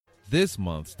This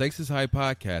month, Stakes is High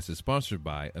podcast is sponsored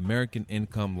by American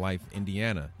Income Life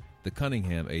Indiana, the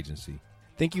Cunningham Agency.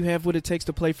 Think you have what it takes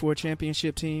to play for a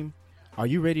championship team? Are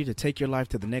you ready to take your life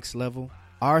to the next level?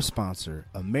 Our sponsor,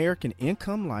 American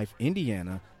Income Life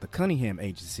Indiana, the Cunningham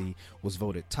Agency, was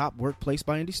voted top workplace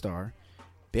by IndyStar,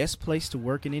 best place to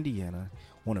work in Indiana,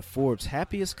 one of Forbes'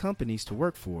 happiest companies to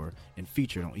work for, and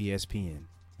featured on ESPN.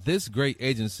 This great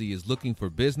agency is looking for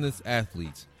business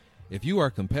athletes. If you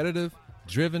are competitive,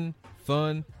 driven,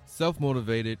 fun,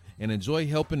 self-motivated, and enjoy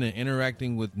helping and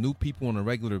interacting with new people on a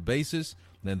regular basis,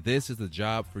 then this is the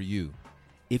job for you.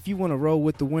 If you want to roll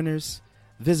with the winners,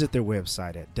 visit their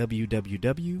website at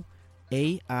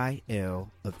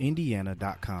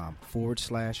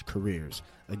www.ailofIndiana.com/careers.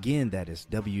 Again, that is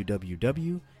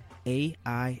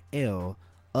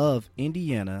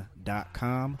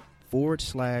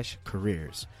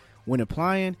www.ailofIndiana.com/careers. When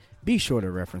applying, be sure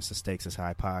to reference the Stakes is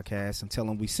High podcast and tell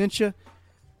them we sent you.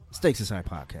 Stakes is High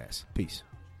podcast. Peace.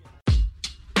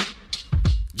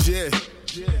 Yeah.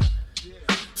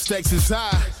 Stakes is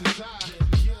high.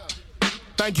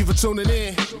 Thank you for tuning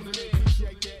in.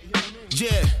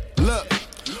 Yeah, look.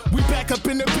 We back up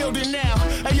in the building now.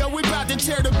 Hey, yo, we about to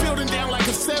tear the building down like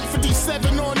a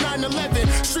 757 on 9/11.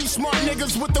 Street smart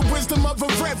niggas with the wisdom of a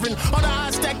reverend. All the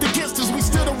odds stacked against us, we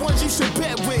still the ones you should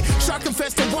bet with. Shark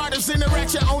infested waters,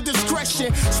 interact your own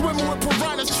discretion. Swimming with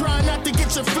piranhas, trying not to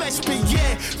get your flesh bit.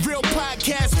 Yeah, real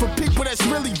podcast for people that's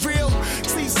really real.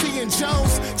 CC and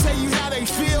Jones tell you how they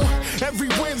feel. Every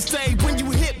Wednesday when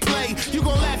you hit play, you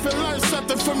gon' laugh and learn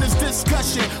something from this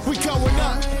discussion. We going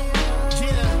up.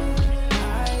 Yeah.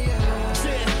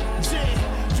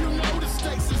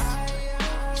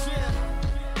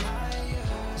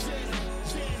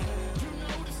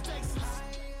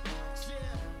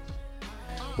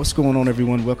 What's going on,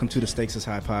 everyone? Welcome to the Stakes is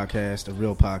High podcast, a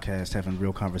real podcast having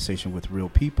real conversation with real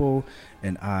people.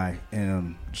 And I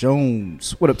am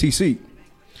Jones. What up, TC?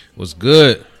 What's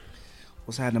good?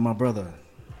 What's happening, my brother?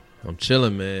 I'm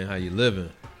chilling, man. How you living?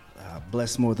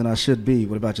 Blessed more than I should be.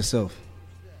 What about yourself?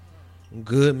 I'm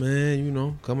good, man. You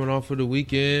know, coming off of the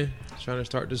weekend, trying to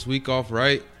start this week off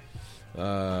right.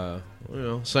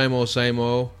 Same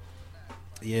old.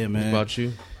 Yeah, man. What about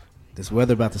you? This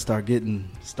weather about to start getting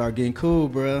cool,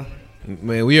 bro.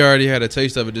 Man, we already had a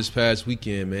taste of it this past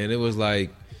weekend, man. It was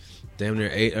like damn near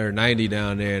 8 or 90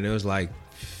 down there, and it was like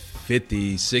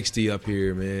 50, 60 up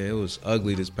here, man. It was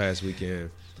ugly this past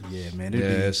weekend. Yeah, man.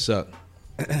 It sucked.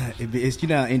 It's, you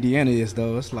know how Indiana is,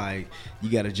 though. It's like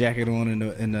you got a jacket on in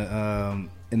the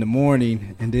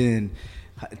morning, and then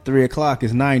 3 o'clock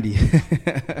is 90.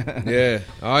 Yeah.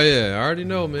 Oh yeah. I already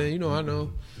know, man. You know I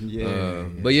know. Yeah.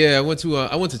 But yeah, I went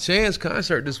to Chan's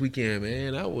concert this weekend,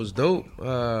 man. That was dope.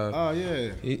 Oh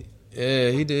yeah. He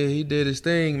did his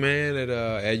thing, man,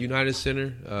 at United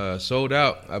Center. Sold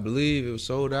out. I believe it was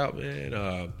sold out,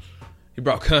 man. He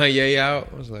brought Kanye out.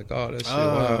 I was like, oh, that shit.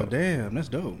 Wow. Damn, that's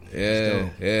dope. Yeah, that's dope.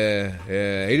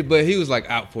 yeah. But he was like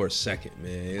out for a second,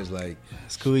 man. It was like,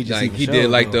 it's cool. He did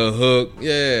like the hook.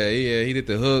 Yeah. He did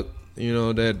the hook. You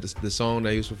know, that the song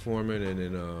that he was performing, and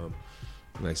then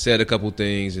like said a couple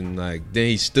things, and like then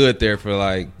he stood there for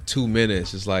like 2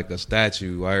 minutes, just like a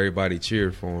statue, while everybody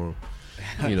cheered for him.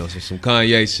 You know, some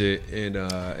Kanye shit, and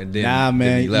then,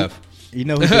 then he left. You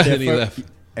know who did that first?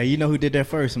 Hey, you know who did that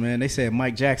first, man? They said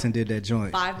Mike Jackson did that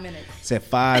joint. 5 minutes. Said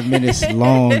 5 minutes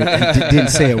long and didn't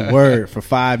say a word for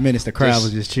 5 minutes. The crowd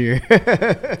was just cheering.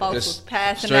 Folks was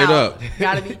passing straight out. Up.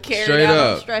 Gotta be carried straight out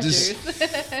up. on stretchers.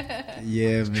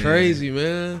 Yeah, man. Crazy,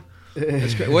 man.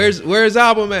 Where's his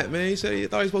album at, man? He said he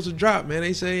thought he was supposed to drop, man.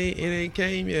 They say it ain't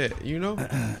came yet, you know?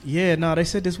 Yeah, no, they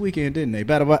said this weekend, didn't they?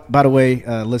 By the way,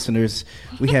 listeners,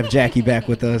 we have Jackie back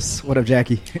with us. What up,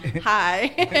 Jackie?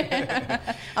 Hi.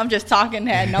 I'm just talking,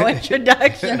 had no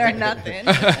introduction or nothing.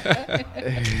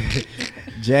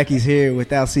 Jackie's here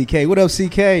without CK. What up,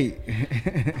 CK?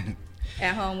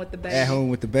 At home with the baby. At home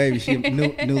with the baby. She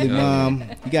newly mom.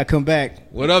 You got to come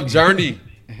back. What up, Journey?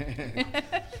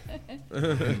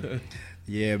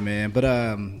 Yeah, man. But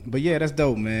yeah, that's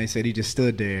dope, man. He said he just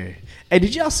stood there. Hey,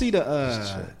 did y'all see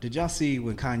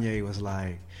when Kanye was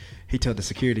like, he told the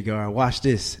security guard, "Watch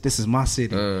this. This is my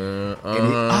city." Part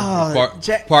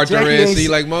Jackie the Red Sea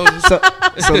like Moses. So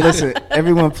listen,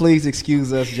 everyone, please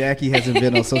excuse us. Jackie hasn't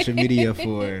been on social media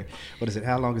for, what is it?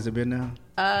 How long has it been now?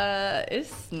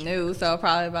 It's new, so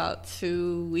probably about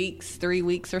 2 weeks, 3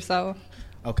 weeks or so.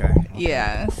 Okay.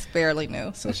 Yeah, it's fairly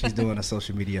new. So she's doing a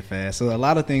social media fast. So a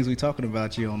lot of things we talking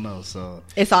about you don't know. So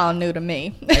it's all new to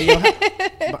me. Hey, yo,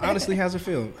 but honestly, how's it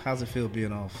feel? How's it feel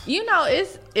being off? You know,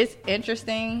 it's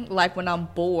interesting. Like when I'm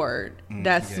bored,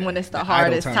 that's when it's the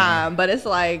hardest time. But it's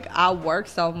like I work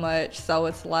so much, so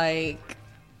it's like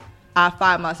I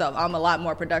find myself, I'm a lot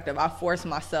more productive. I force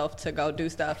myself to go do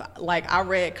stuff. Like, I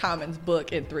read Common's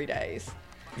book in 3 days.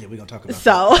 Yeah, we're going to talk about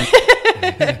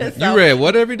that. You read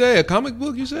what every day? A comic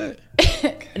book, you said?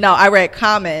 No, I read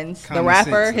Commons, the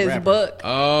rapper, Sense, his book.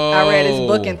 Oh. I read his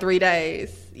book in 3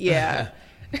 days. Yeah.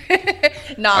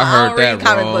 No, I don't read that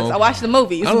comic wrong. books. I watch the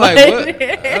movies. I'm like, what?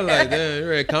 I'm like, damn, you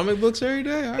read comic books every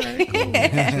day? All right, cool.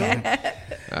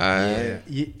 All right.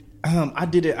 Yeah. I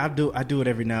did it. I do it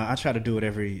every now. I try to do it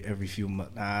every few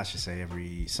months. I should say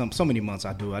every so many months.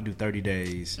 I do 30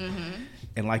 days. Mm-hmm.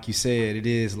 And like you said, it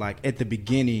is like at the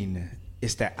beginning,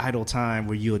 it's that idle time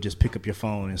where you'll just pick up your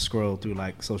phone and scroll through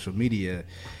like social media,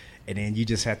 and then you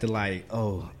just have to like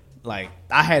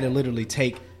I had to literally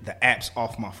take the apps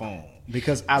off my phone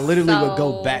because I literally would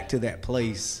go back to that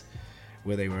place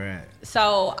where they were at.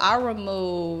 So I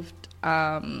removed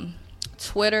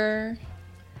Twitter.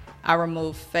 I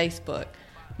removed Facebook.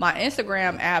 My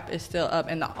Instagram app is still up,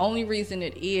 and the only reason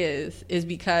it is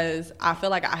because I feel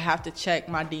like I have to check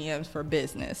my DMs for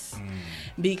business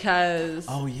because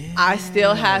I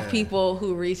still have people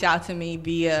who reach out to me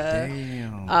via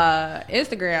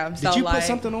Instagram. Did you put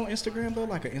something on Instagram though,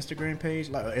 like an Instagram page,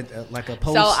 like a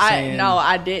post? No,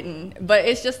 I didn't. But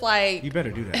it's just like you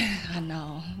better do that. I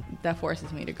know. That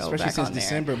forces me to go especially back since on there.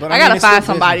 December, but I gotta find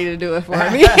somebody to do it for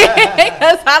me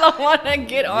because I don't want to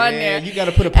get on there. You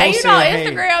gotta put a post. And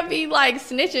you know, Instagram be like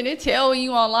snitching. It tell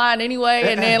you online anyway,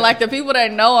 and then like the people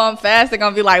that know I'm fast, they're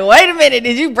gonna be like, "Wait a minute,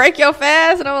 did you break your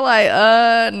fast?" And I'm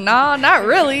like, no, not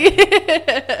really.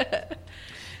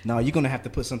 No, you're gonna have to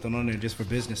put something on there just for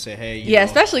business. Say, hey, you know.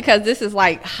 Especially because this is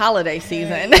like holiday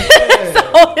season,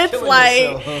 so it's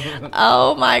like,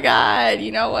 oh my God,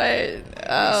 you know what?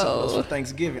 Oh,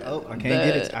 Thanksgiving. Oh, I can't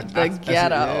get it. The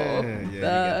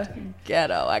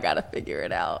ghetto. I gotta figure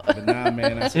it out. But nah,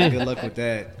 man, I say good luck with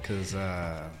that because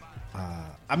I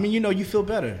mean, you know, you feel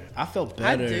better. I felt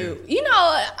better. I do. You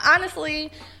know,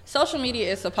 honestly, social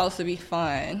media is supposed to be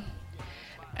fun.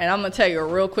 And I'm going to tell you a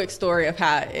real quick story of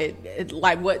how it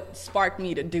like what sparked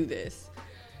me to do this.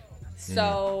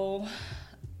 So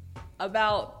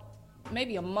about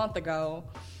maybe a month ago,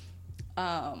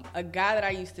 a guy that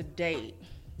I used to date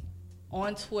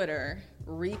on Twitter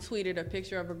retweeted a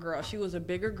picture of a girl. She was a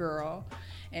bigger girl,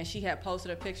 and she had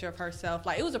posted a picture of herself.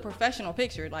 Like, it was a professional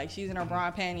picture. Like, she's in her bra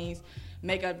and panties,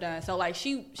 makeup done. So, like,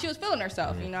 she was feeling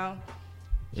herself, you know?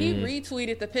 He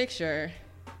retweeted the picture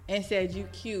and said, "You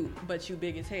cute, but you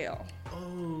big as hell."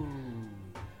 Oh.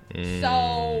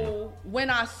 So when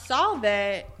I saw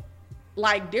that,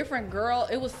 like different girl,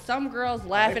 it was some girls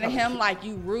laughing at him like,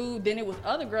 "You rude." Then it was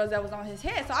other girls that was on his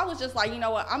head. So I was just like, you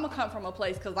know what? I'm gonna come from a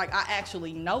place because like I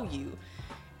actually know you.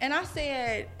 And I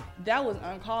said that was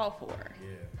uncalled for.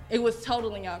 Yeah. It was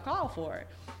totally uncalled for.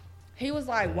 He was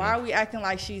like, "Why are we acting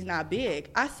like she's not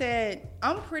big?" I said,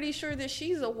 "I'm pretty sure that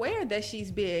she's aware that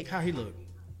she's big." How he look?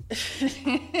 He's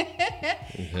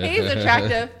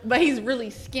attractive, but he's really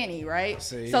skinny, right?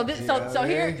 Here's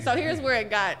where it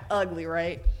got ugly,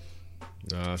 right?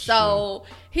 So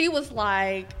he was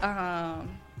like,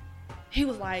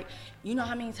 you know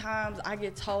how many times I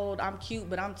get told I'm cute,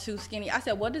 but I'm too skinny? I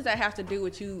said, what does that have to do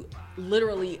with you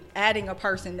literally adding a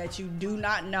person that you do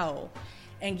not know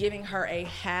and giving her a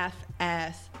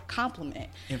half-ass compliment?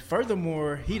 And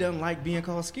furthermore, he doesn't like being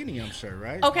called skinny, I'm sure,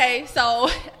 right? Okay, so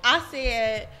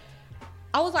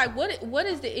I was like, what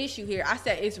is the issue here? I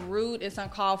said, it's rude, it's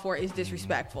uncalled for, it's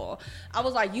disrespectful. I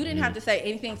was like, you didn't have to say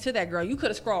anything to that girl. You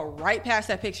could have scrolled right past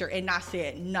that picture and not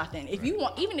said nothing. If you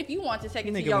want, even if you want to take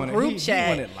it to your group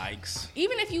chat,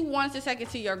 even if you wanted to take it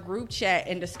to your group chat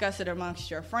and discuss it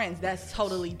amongst your friends, that's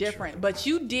totally different. But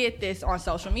you did this on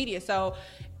social media, so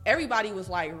everybody was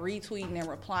like retweeting and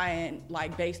replying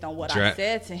like based on what I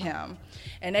said to him,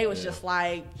 and they was just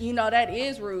like, you know, that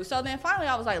is rude. So then finally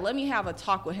I was like, let me have a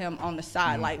talk with him on the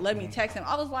side, like let me text him.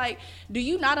 I was like, do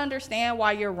you not understand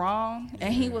why you're wrong?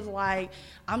 And he was like,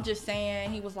 I'm just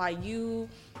saying. He was like, you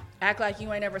act like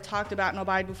you ain't ever talked about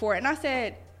nobody before. And I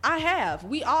said, I have.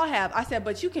 We all have. I said,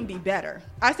 but you can be better.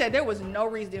 I said, there was no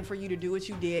reason for you to do what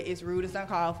you did. It's rude. It's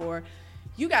uncalled for.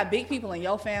 You got big people in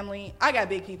your family. I got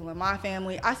big people in my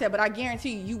family. I said, but I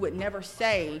guarantee you would never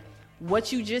say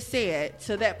what you just said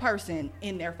to that person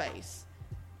in their face.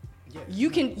 Yeah. You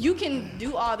can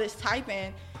do all this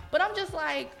typing, but I'm just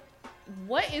like,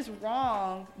 what is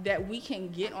wrong that we can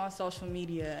get on social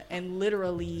media and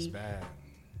literally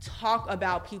talk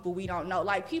about people we don't know?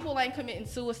 Like, people ain't committing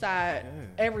suicide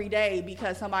every day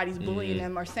because somebody's bullying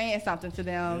them or saying something to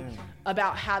them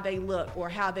about how they look or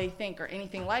how they think or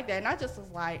anything like that. And I just was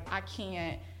like, I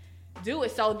can't do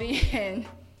it. So then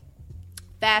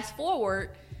fast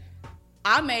forward,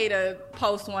 I made a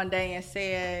post one day and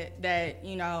said that,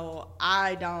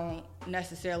 I don't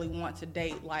necessarily want to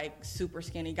date like super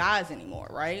skinny guys anymore,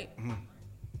 right? Mm-hmm.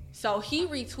 So he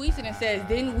retweets it and says,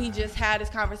 didn't we just have this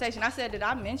conversation? I said, did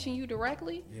I mention you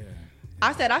directly? Yeah.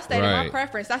 I said, I stated my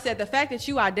preference. I said, the fact that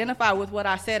you identify with what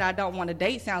I said I don't want to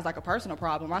date sounds like a personal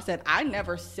problem. I said, I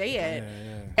never said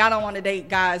I don't want to date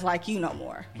guys like you no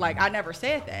more. Mm-hmm. Like, I never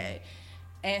said that.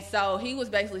 And so he was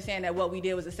basically saying that what we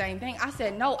did was the same thing. I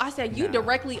said, no. I said, you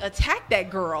directly attacked that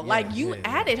girl. You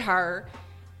added her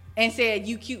and said,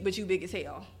 you cute, but you big as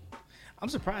hell. I'm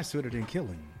surprised Twitter didn't kill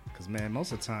him. Because, man,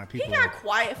 most of the time people... He got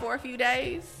quiet for a few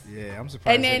days. Yeah, I'm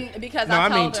surprised. And then because I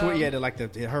told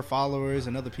him... her followers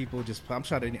and other people just...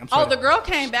 the girl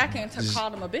came back and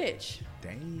called him a bitch.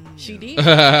 Dang. She did. and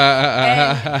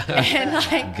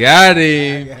got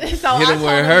him. So hit him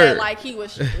where it hurt. Like he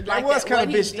was like that was kind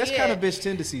of bitch. That's kind of bitch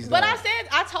tendencies. But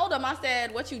I told him,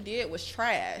 what you did was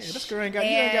trash. Yeah, this girl ain't got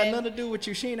nothing to do with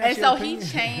you. She ain't. And so he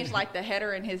changed like the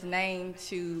header in his name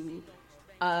to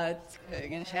because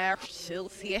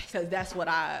that's what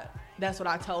I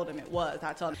told him it was.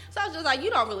 I told him. So I was just like,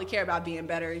 you don't really care about being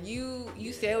better. You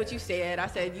said what you said. I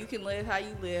said you can live how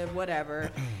you live, whatever.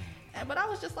 But I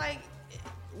was just like,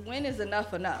 when is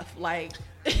enough? Like,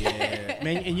 yeah,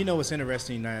 man. And what's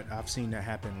interesting that I've seen that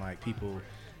happen. Like people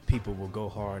will go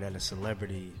hard at a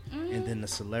celebrity, and then the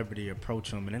celebrity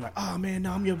approach them, and they're like, "Oh man,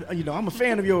 no, I'm a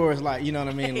fan of yours." Like, you know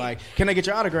what I mean? Like, can I get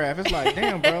your autograph? It's like,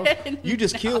 damn, bro, you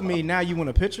just killed me. Now you want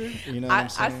a picture? You know what I'm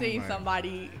saying? I seen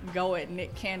somebody go at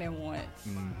Nick Cannon once,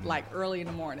 like early in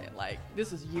the morning. Like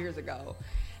this was years ago.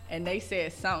 And they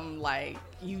said something like,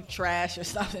 you trash or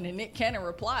something. And Nick Cannon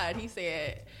replied, he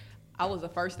said, I was the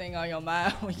first thing on your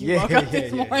mind when you woke up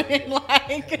this morning.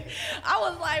 Like, I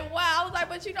was like, wow. I was like,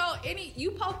 but you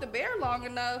poke the bear long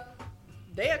enough,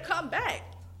 they'll come back.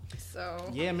 So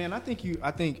yeah, man, I think you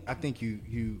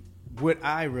what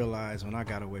I realized when I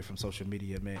got away from social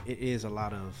media, man, it's a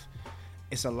lot of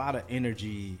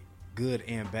energy, good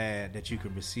and bad, that you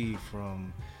can receive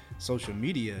from social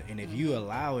media, and if you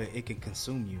allow it, it can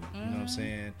consume you. You know what I'm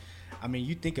saying? I mean,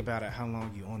 you think about it, how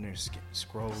long you on there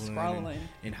scrolling.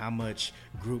 And how much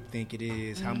groupthink it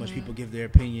is, how much people give their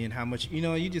opinion, how much,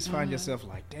 you just find yourself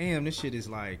like, damn, this shit is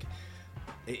like,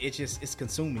 it's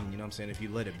consuming, you know what I'm saying, if you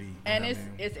let it be. And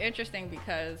it's interesting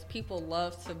because people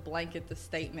love to blanket the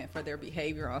statement for their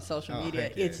behavior on social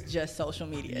media. It's just social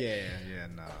media. Yeah,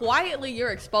 no. Quietly, you're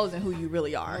exposing who you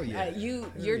really are.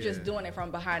 You're just doing it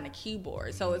from behind the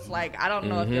keyboard. So it's like, I don't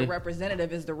know if your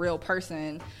representative is the real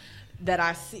person that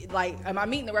I see. Like, am I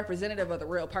meeting the representative of the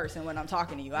real person when I'm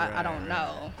talking to you? I don't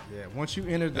know. Yeah, once you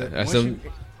enter the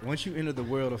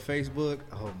world of Facebook,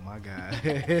 oh my God.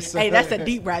 Hey, that's a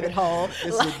deep rabbit hole.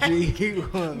 It's a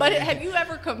deep one. But have you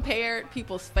ever compared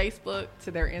people's Facebook to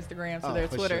their Instagram, to their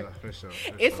Twitter? For sure.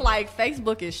 It's like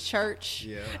Facebook is church.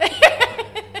 Yeah.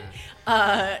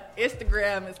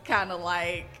 Instagram is kind of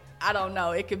like, I don't know.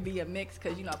 It could be a mix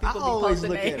because people be posting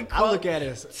their I look at it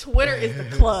as Twitter is the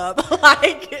club,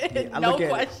 question.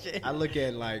 I look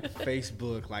at like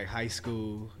Facebook, like high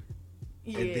school,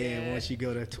 and then once you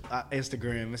go to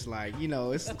Instagram, it's like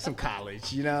it's some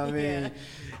college. You know what I mean? Yeah.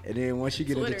 And then once you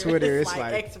get into Twitter, it's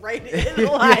like X-rated.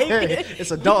 Like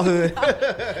it's adulthood.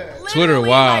 Twitter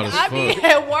wild as I fuck. be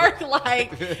at work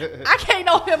like I can't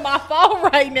open my phone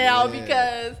right now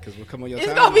because we'll come on your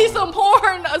it's gonna be some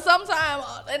porn sometime,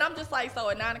 and I'm just like, so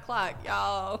at 9:00,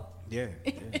 y'all. Yeah.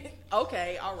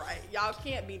 Okay, all right. Y'all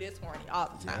can't be this horny all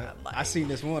the time. Yeah. Like, I seen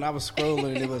this one. I was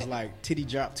scrolling and it was like Titty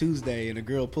Drop Tuesday, and a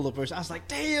girl pull up her. I was like,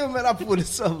 damn, man. I pulled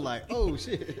this up like, oh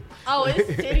shit. Oh, it's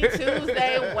Titty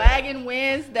Tuesday, Wagon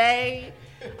Wednesday.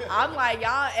 I'm like,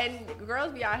 y'all, and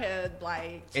girls be out here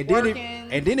like twerking.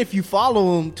 And then if you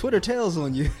follow them, Twitter tells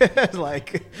on you.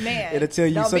 Like, man, it'll tell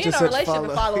you such and such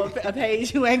follow. Follow a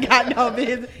page you ain't got no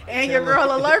business, and your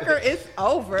girl a lurker, it's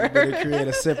over. You better create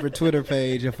a separate Twitter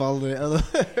page and follow the other.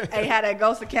 Hey, had that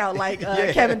ghost account like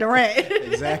Kevin Durant.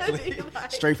 Exactly.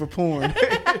 Like, straight for porn.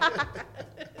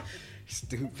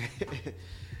 Stupid.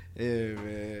 Yeah,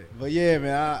 man. But yeah,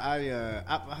 man,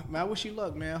 I wish you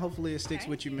luck, man. Hopefully it sticks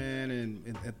with you, man.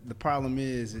 And the problem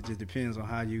is, it just depends on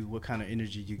what kind of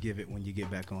energy you give it when you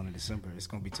get back on in December. It's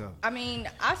gonna be tough. I mean,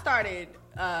 I started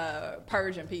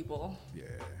purging people. Yeah.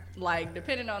 Like,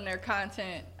 depending on their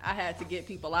content, I had to get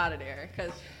people out of there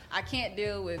because I can't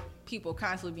deal with people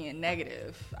constantly being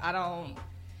negative.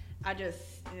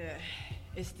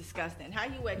 It's disgusting. How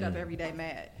you wake up every day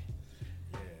mad?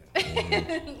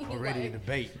 Or ready to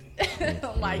debate.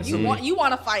 Like, you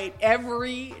want to fight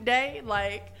every day?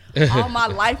 Like, all my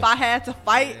life I had to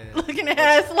fight, looking at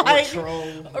us like,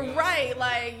 right?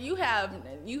 Like, you have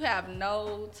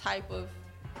no type of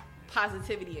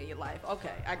positivity in your life.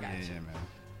 Okay, I got you. Yeah, man.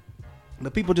 The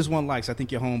people just want likes. I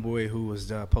think your homeboy who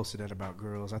was posted that about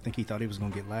girls, I think he thought he was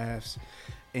going to get laughs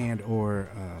and or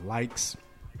likes.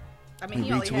 I mean,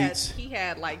 he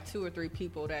had like 2 or 3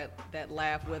 people that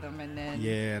laughed with him, and then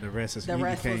the rest is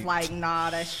was like,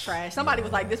 nah, that's trash. Somebody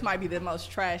was like, this might be the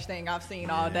most trash thing I've seen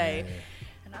all day,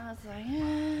 and I was like, yeah,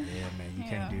 man, you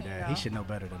can't do that. He should know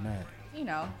better than that. You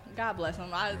know, God bless him.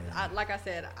 I like I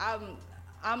said,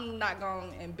 I'm not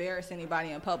going to embarrass anybody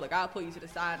in public. I'll pull you to the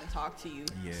side and talk to you.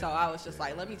 Yeah, so I was just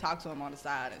like, let me talk to him on the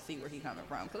side and see where he's coming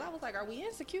from. Because I was like, are we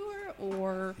insecure?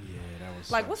 Or, that was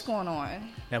like, what's going on?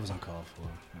 That was uncalled for.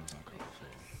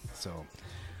 So,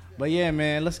 but yeah,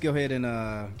 man, let's go ahead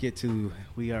and get to,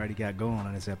 we already got going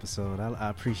on this episode. I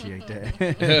appreciate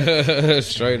that.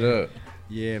 Straight up.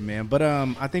 Yeah, man. But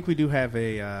I think we do have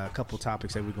a couple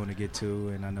topics that we're going to get to.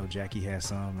 And I know Jackie has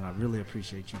some. And I really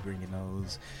appreciate you bringing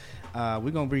those.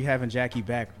 We're going to be having Jackie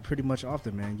back pretty much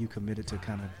often, man. You committed to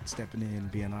kind of stepping in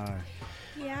and being our...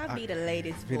 Yeah, I'll be the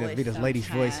lady's voice. Be the lady's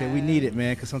voice. And we need it,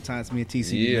 man, because sometimes me and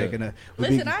TC be making a...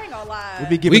 Listen, I ain't going to lie. We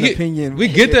be giving an opinion. We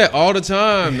get that all the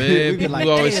time, man. People like,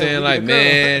 always saying, like,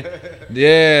 man,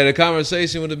 the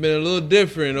conversation would have been a little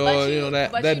different, or,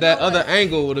 that other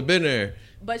angle would have been there.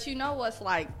 But you know what's,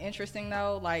 like, interesting,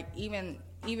 though? Like, even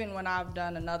when I've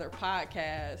done another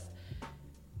podcast,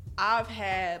 I've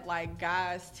had, like,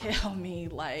 guys tell me,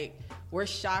 like, we're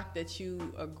shocked that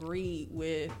you agree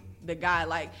with the guy.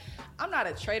 Like, I'm not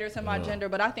a traitor to my gender,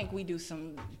 but I think we do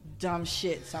some dumb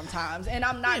shit sometimes. And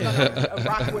I'm not going to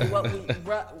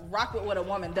rock with what a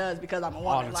woman does because I'm a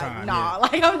woman. All the time,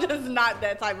 like, I'm just not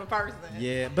that type of person.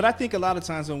 Yeah, but I think a lot of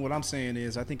times, and what I'm saying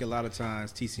is, I think a lot of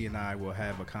times TC and I will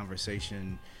have a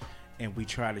conversation and we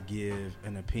try to give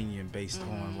an opinion based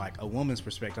on like a woman's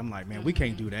perspective. I'm like, man, we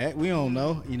can't do that. We don't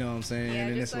know. You know what I'm saying? Yeah,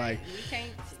 and it's like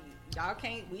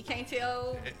we can't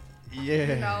tell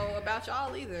yeah, about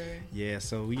y'all either. Yeah,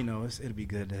 so it'll be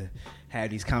good to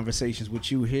have these conversations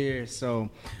with you here.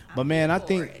 So, but man, I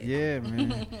think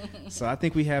man. So I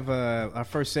think we have our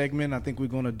first segment. I think we're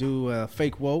gonna do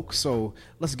fake woke. So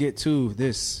let's get to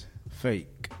this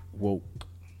fake woke.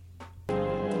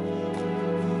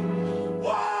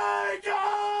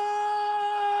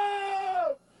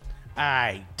 All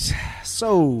right,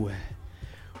 so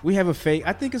we have a fake.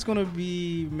 I think it's gonna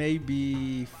be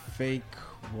maybe fake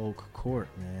woke court,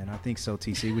 man. I think so.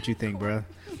 TC, what you think, bro?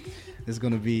 It's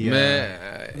gonna be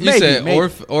man. You said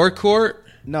or court?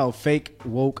 No, fake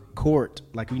woke court.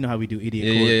 Like, you know how we do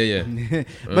idiot court. Yeah.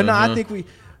 But no, I think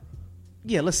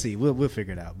let's see. We'll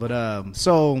figure it out. But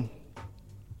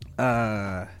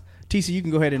TC, you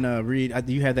can go ahead and read.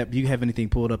 Do you have anything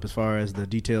pulled up as far as the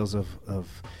details of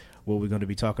what we're going to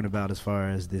be talking about as far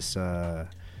as this? I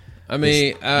got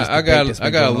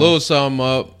a little something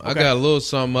up. Okay. I got a little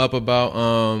something up about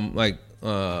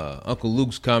Uncle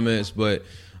Luke's comments, but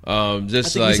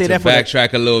just like to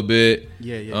backtrack a little bit.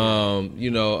 Yeah.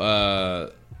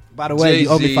 By the way, Jay-Z, you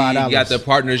owe me $5. Got the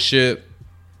partnership.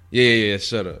 Yeah.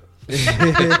 Shut up.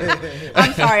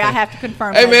 I'm sorry, I have to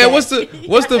confirm. Hey man, what's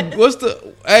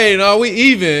the? Hey, no, we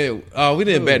even. We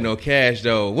didn't bet no cash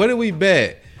though. What did we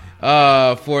bet?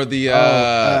 For the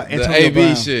AB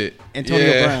Brown. shit.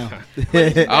 Antonio Brown.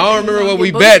 I don't remember what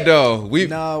we bet though. We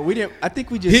didn't. I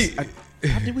think we just.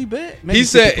 How did we bet? Maybe he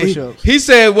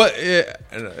said what?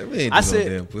 I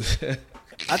said.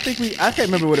 I can't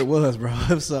remember what it was,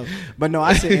 bro. So, but no,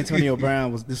 I said Antonio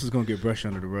Brown was going to get brushed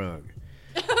under the rug.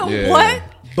 Yeah. What?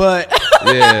 But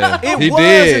it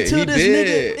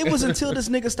was until this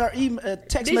nigga start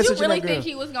text messaging. Did you really think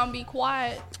he was gonna be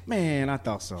quiet? Man, I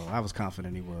thought so. I was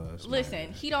confident he was. Listen,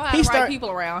 man. He don't have the right people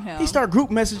around him. He started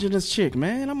group messaging this chick,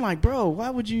 man. I'm like, bro, why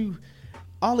would you?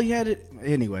 All he had it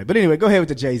anyway. But anyway, go ahead with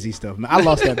the Jay-Z stuff, man. I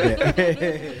lost that bet.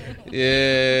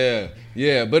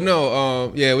 Yeah. But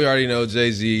no, we already know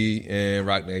Jay-Z and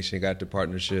Roc Nation got the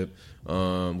partnership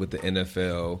with the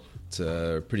NFL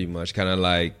to pretty much kind of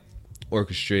like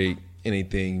orchestrate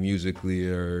anything musically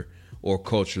or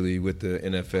culturally with the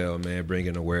NFL, man,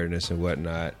 bringing awareness and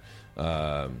whatnot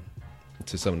to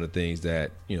some of the things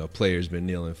that players been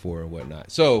kneeling for and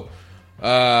whatnot. So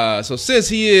since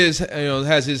he is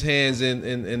has his hands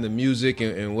in the music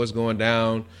and what's going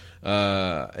down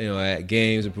at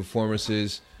games and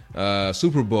performances,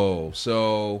 Super Bowl.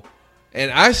 So. And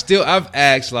I've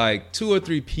asked like 2 or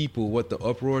 3 people what the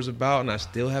uproar is about, and I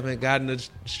still haven't gotten a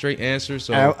straight answer.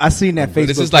 So I seen that Facebook.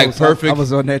 This is like post. perfect. I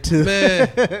was on that too, man.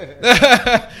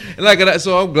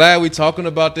 So I'm glad we're talking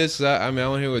about this. I want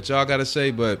to hear what y'all got to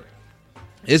say, but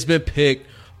it's been picked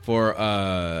for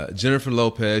Jennifer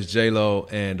Lopez, J-Lo,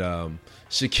 and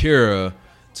Shakira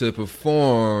to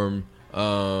perform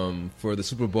for the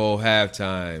Super Bowl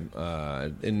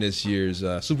halftime in this year's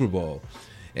Super Bowl,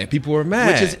 and people were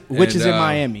mad. Which is in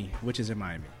Miami. Which is in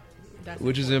Miami.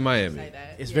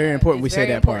 It's very important we say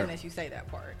that part. That you say that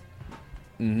part.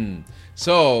 Mm-hmm.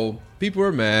 So people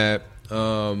were mad.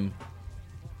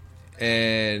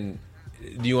 And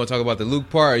do you want to talk about the Luke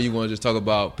part, or you want to just talk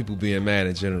about people being mad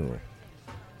in general?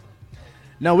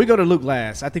 No, we go to Luke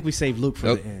last. I think we save Luke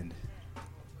for the end.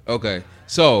 Okay.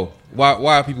 So why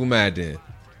are people mad then?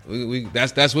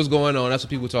 That's what's going on. That's what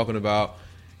people are talking about.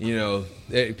 You know,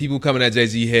 people coming at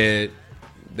Jay-Z head.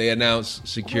 They announced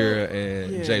Shakira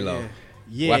and J-Lo.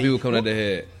 Yeah. Why people coming at their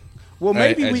head? Well,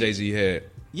 maybe at Jay-Z head.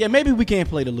 Yeah, maybe we can't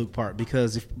play the Luke part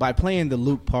because by playing the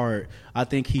Luke part, I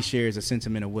think he shares a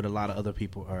sentiment of what a lot of other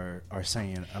people are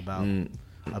saying about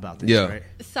this, right?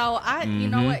 So you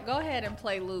know what? Go ahead and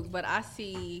play Luke, but I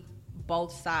see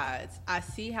both sides. I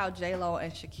see how J-Lo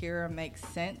and Shakira make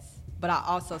sense, but I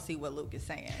also see what Luke is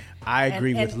saying. I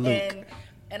agree with Luke.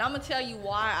 And I'm going to tell you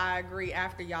why I agree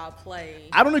after y'all play.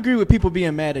 I don't agree with people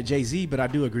being mad at Jay-Z, but I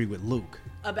do agree with Luke.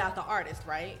 About the artist,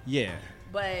 right? Yeah.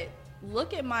 But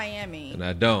look at Miami. And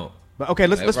I don't. But okay,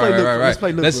 let's play Luke. Let's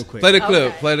play Luke real quick. Play the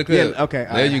clip. Okay. Play the clip. Yeah, okay.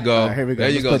 There you go. Here we go. There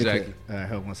you go, Jackie. All right,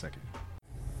 hold 1 second.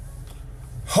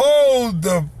 Hold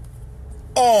the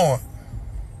on.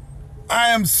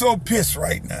 I am so pissed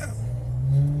right now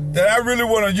that I really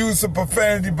want to use some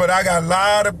profanity, but I got a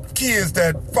lot of kids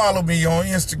that follow me on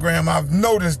Instagram. I've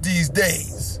noticed these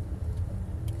days.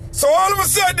 So all of a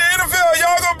sudden, the NFL,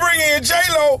 y'all gonna bring in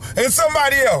J-Lo and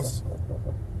somebody else.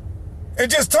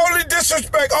 And just totally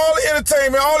disrespect all the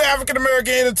entertainment, all the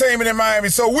African-American entertainment in Miami.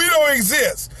 So we don't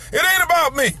exist. It ain't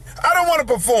about me. I don't want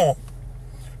to perform.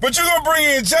 But you're gonna bring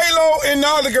in J-Lo and the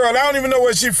other girl. I don't even know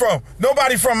where she's from.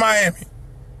 Nobody from Miami.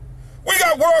 We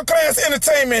got world-class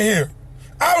entertainment here.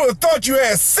 I would have thought you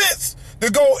had sense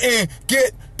to go and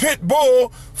get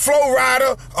Pitbull, Flo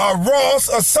Rida, or Ross,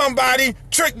 or somebody,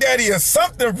 Trick Daddy, or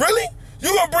something. Really?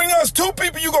 You gonna bring us two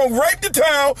people? You gonna rape the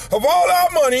town of all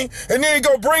our money, and then you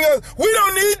gonna bring us? We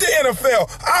don't need the NFL.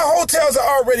 Our hotels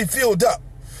are already filled up.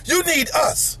 You need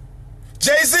us.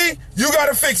 Jay-Z, you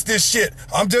gotta fix this shit.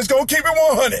 I'm just gonna keep it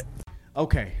 100.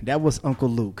 Okay, that was Uncle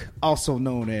Luke, also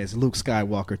known as Luke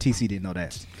Skywalker. TC didn't know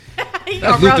that.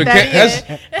 That's Luther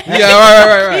Campbell.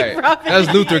 Yeah, right.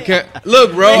 That's Luther Campbell.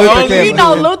 Look, bro. We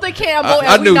know Luther Campbell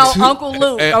and we know Uncle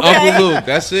Luke. And okay? Uncle Luke.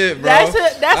 That's it, bro.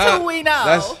 That's who we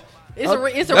know. It's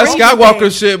a that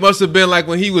Skywalker shit must have been like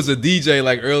when he was a DJ,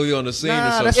 like early on the scene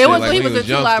or something. It was like when he was a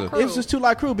Two Live Crew. It was just Two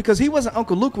Live Crew because he wasn't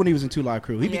Uncle Luke when he was in Two Live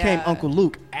Crew. He became Uncle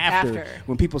Luke after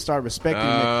when people started respecting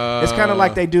him. It's kind of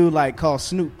like they do like call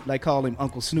Snoop, like call him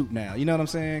Uncle Snoop now. You know what I'm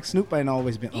saying? Snoop ain't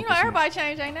always been Uncle Snoop. Everybody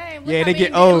changed their name. Yeah, they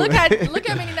get old. Look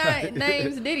how many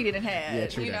names Diddy didn't have. Yeah,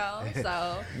 true. You know,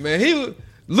 so man,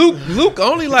 Luke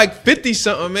only like 50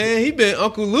 something. Man, he been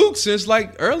Uncle Luke since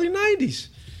like early 90s.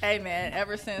 Hey man,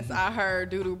 ever since I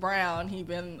heard Doodoo Brown, he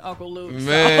been Uncle Luke.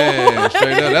 Man,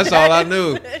 straight up, that's all I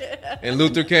knew. And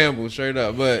Luther Campbell, straight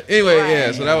up. But anyway,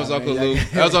 yeah. So that was Uncle Luke.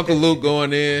 That was Uncle Luke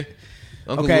going in.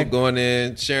 Luke going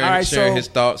in, sharing his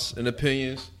thoughts and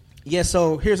opinions. Yeah.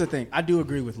 So here's the thing. I do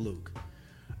agree with Luke.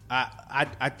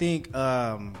 I think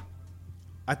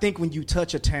when you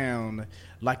touch a town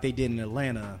like they did in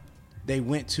Atlanta, they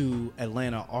went to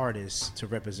Atlanta artists to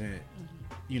represent,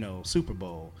 Super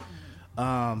Bowl.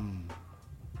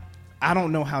 I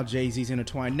don't know how Jay-Z's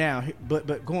intertwined now,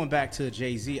 but going back to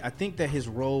Jay-Z, I think that his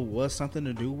role was something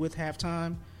to do with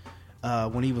halftime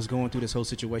when he was going through this whole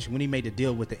situation. When he made the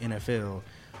deal with the NFL,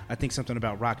 I think something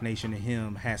about Rock Nation and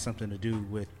him had something to do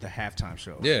with the halftime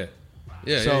show. Yeah.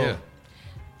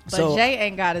 But Jay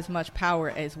ain't got as much power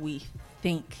as we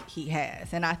think he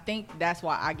has. And I think that's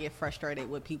why I get frustrated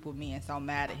with people being so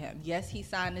mad at him. Yes, he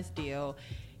signed this deal.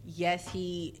 Yes,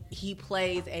 he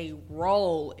plays a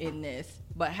role in this,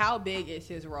 but how big is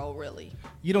his role really?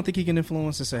 You don't think he can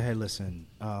influence and say, hey, listen,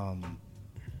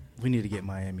 we need to get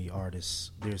Miami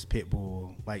artists. There's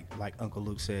Pitbull, like Uncle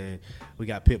Luke said. We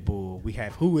got Pitbull. We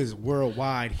have who is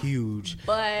worldwide huge.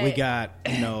 But we got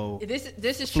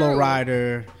this is Flo true.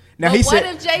 Rida. Now but he what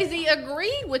said, if Jay-Z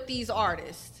agreed with these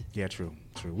artists? Yeah, true.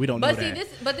 We don't know that.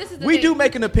 But this is the we thing. do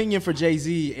make an opinion for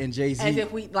Jay-Z and Jay-Z. As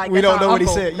if we don't know what he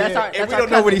said. That's yeah. our we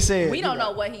don't know what he said. We don't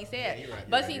know what he said.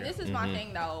 But see, this is my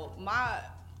thing though.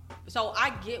 So I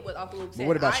get what Uncle Luke said. But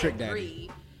what about I Trick agree.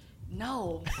 Daddy?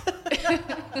 No.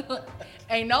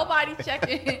 Ain't nobody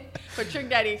checking for Trick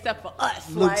Daddy except for us.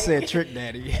 Luke said Trick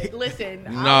Daddy. Listen.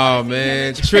 No,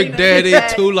 man. Trick Daddy,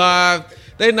 2 Live.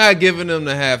 They not giving them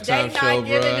the halftime show,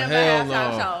 bro. Hell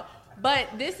no. But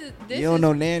this You don't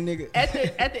know Nan, nigga. At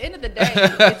the end of the day,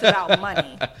 it's about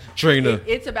money. Trina.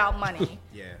 It's about money.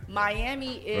 Yeah.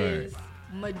 Miami is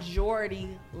majority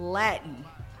Latin.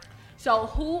 So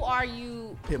who are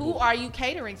you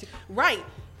catering to? Right,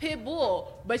 Pitbull.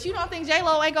 But you don't think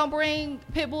J-Lo ain't gonna bring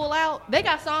Pitbull out? They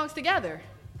got songs together.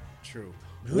 True.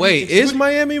 Wait, is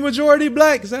Miami majority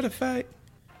black? Is that a fact?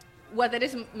 What, that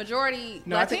is majority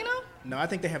Latino? No, I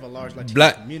think they have a large Latino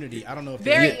Black community. I don't know if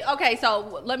Okay,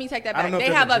 so let me take that I don't back. know if They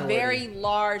they're have a majority. very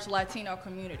large Latino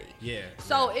community. Yeah.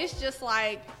 So it's just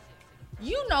like,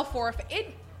 for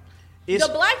it. It's-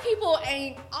 The black people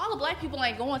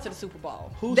ain't going to the Super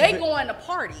Bowl. Who's They bi- going to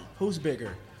party. Who's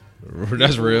bigger?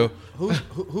 That's real.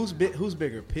 Who's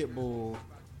bigger, Pitbull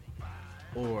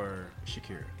or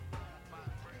Shakira?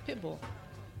 Pitbull.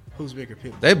 Who's bigger,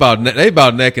 Pitbull? They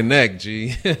about neck and neck,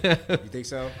 G. You think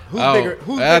so? Who's Oh, bigger?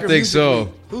 Who's I bigger think so.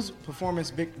 musically? Who's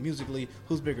performance musically?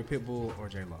 Who's bigger, Pitbull or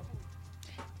J-Lo?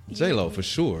 J-Lo for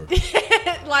sure.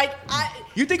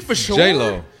 You think for sure?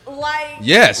 J-Lo. Like,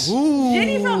 Yes. Ooh.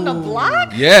 Jenny from the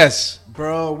block? Yes.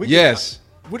 Bro. Yes.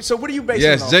 So what are you basing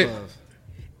Yes, it off of?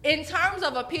 In terms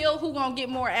of appeal, who gonna get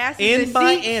more asses In and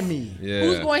Miami. seats? Yeah.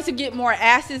 Who's going to get more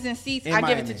asses and seats? In I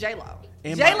give it to Miami. J-Lo.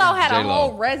 In J-Lo Miami. had a J-Lo.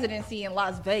 whole residency in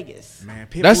Las Vegas. Man,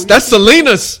 Pitbull, That's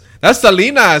Selena's. That's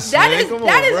Selena's. That man. is Come on,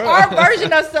 that is bro. our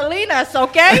version of Selena's,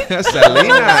 okay? That's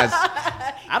Selena's.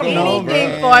 I don't know,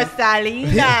 Anything man. for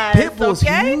Selena's, Pitbull's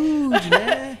okay? huge,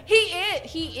 man.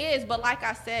 He is, but like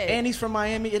I said, And he's from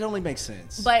Miami. It only makes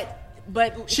sense.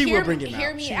 but She hear, will bring him hear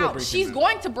out. me She will out. bring She's him out.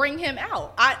 going to bring him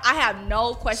out. I have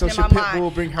no question So in should my Pitbull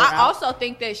mind. bring her I out? also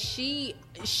think that she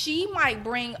might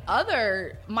bring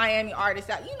other Miami artists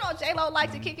out. You know, J-Lo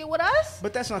like to kick it with us.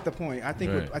 But that's not the point. I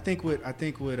think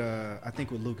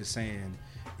Right. what Luke is saying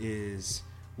is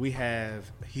we have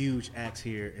huge acts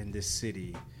here in this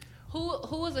city.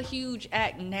 Who is a huge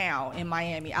act now in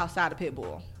Miami outside of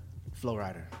Pitbull? Flo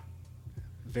Rida.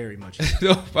 Very much.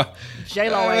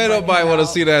 J-Lo Ain't nobody want to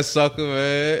see that sucker,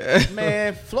 man.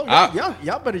 Man, Flo, I-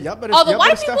 y'all better. Oh, the y'all white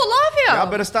better people stop, love him.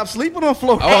 Y'all better stop sleeping on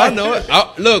Flo. Oh, I know it.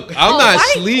 Look, I'm not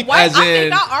asleep as I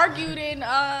in. think I argued in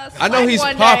I know he's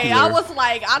one popular. Day. I was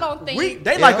like, I don't think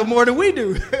They like him more than we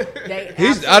do. they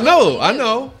He's. absolutely I do.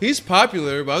 know. He's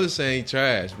popular, but I was just saying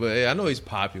trash. But yeah, I know he's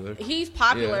popular. He's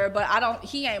popular, Yeah. but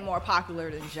he ain't more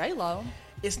popular than J-Lo.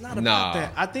 It's not about Nah.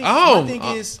 that. I think Oh,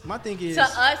 my thing is To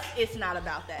us, it's not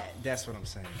about that. that's what I'm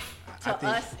saying. To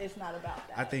us, it's not about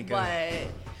that. I think, but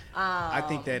I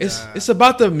think that It's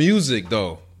about the music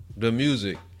though. The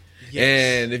music. Yes.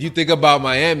 And if you think about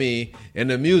Miami and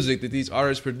the music that these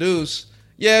artists produce,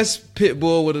 yes,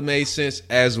 Pitbull would have made sense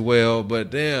as well.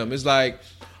 But damn, it's like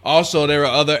also there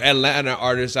are other Atlanta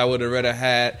artists I would have rather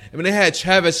had. I mean, they had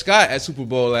Travis Scott at Super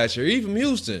Bowl last year. He from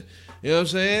Houston. You know what I'm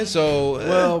saying? So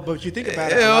well, but you think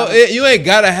about you it. know, you ain't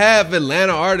gotta have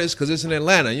Atlanta artists because it's in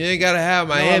Atlanta. You ain't gotta have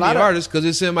Miami lot of- artists because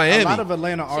it's in Miami. A lot of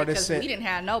Atlanta shit, artists 'cause said we didn't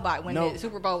have nobody when No. the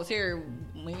Super Bowl was here.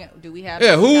 We have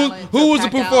Yeah, no who talent was to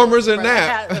the pack out performers in for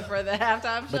that? for the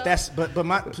halftime show? But that's but They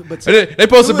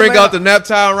supposed to to bring out the Atlanta-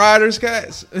 Naptown Riders,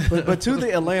 guys. but to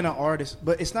the Atlanta artists,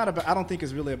 but it's not about. I don't think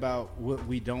it's really about what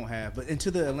we don't have. But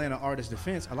into the Atlanta artists'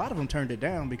 defense, a lot of them turned it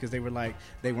down because they were like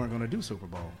they weren't going to do Super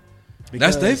Bowl.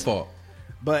 That's their Because- fault.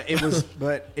 But it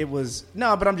was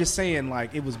no. But I'm just saying,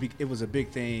 like it was a big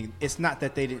thing. It's not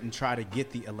that they didn't try to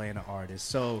get the Atlanta artists.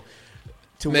 So,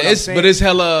 Man, it's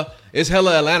hella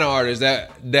Atlanta artists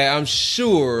that I'm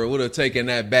sure would have taken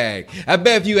that bag. I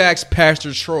bet if you asked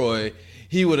Pastor Troy,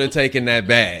 he would have taken that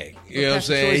bag. You know what I'm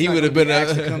saying? He would have been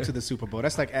asked to a. come to the Super Bowl.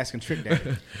 That's like asking Trick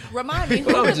Daddy. Remind me,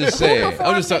 But I'm just saying. I'm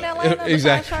performed just in talking- Atlanta besides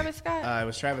exactly. Travis Scott? It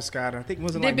was Travis Scott. I think it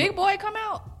wasn't Did like Big Boy come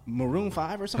out? Maroon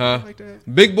 5 or something Huh? like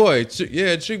that. Big Boy,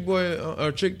 Trick Boy,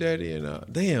 or Trick Daddy, and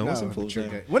damn, what's some fool's Trick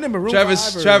name? Daddy. Wasn't it Maroon Travis-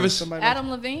 5 or Travis- somebody like- Adam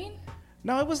Levine?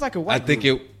 No, it was like a white. I think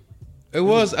group. it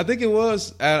was. I think it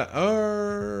was.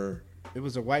 It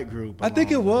was a white group. I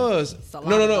think it was. It's a lot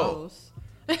No. of those.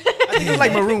 I think it was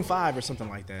like Maroon 5 or something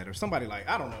like that, or somebody like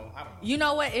I don't know. You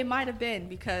know what? It might have been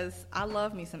because I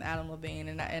love me some Adam Levine,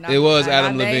 and It was I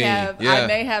Adam may Levine. have, Yeah, I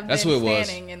may have that's been who it was.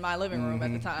 standing in my living room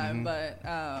at the time, but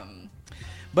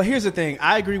But here's the thing.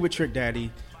 I agree with Trick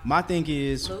Daddy. My thing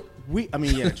is Luke?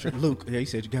 Luke. Yeah, he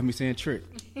said you got me saying Trick.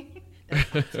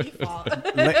 default.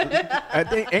 I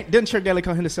think didn't Trick Daddy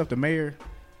call himself the mayor?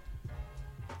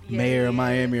 Mayor of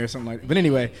Miami or something like that. But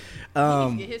anyway, He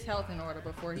needs to get his health in order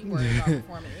before he worries about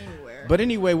performing anywhere. But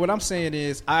anyway, what I'm saying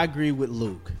is I agree with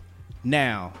Luke.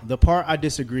 Now, the part I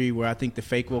disagree where I think the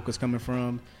fake woke is coming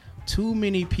from, too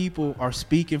many people are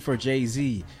speaking for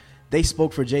Jay-Z. They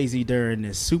spoke for Jay-Z during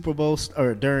the Super Bowl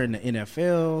or during the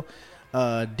NFL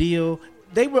deal.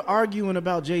 they were arguing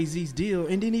about Jay-Z's deal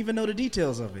and didn't even know the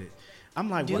details of it. I'm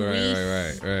like, Do what?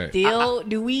 Right.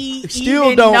 Do we Still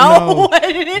even don't know. what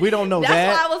it is? We don't know That's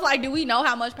that. why I was like, do we know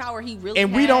how much power he really And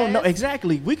has? we don't know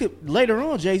exactly. We could later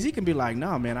on. Jay-Z can be like,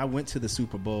 "Nah, man, I went to the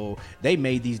Super Bowl. They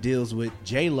made these deals with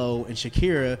J-Lo and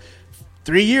Shakira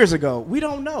 3 years ago." We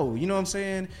don't know. You know what I'm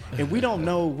saying? And we don't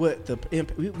know what the you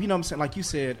know what I'm saying. Like you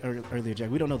said earlier,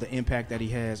 Jack. We don't know the impact that he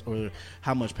has or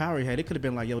how much power he had. It could have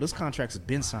been like, "Yo, this contract has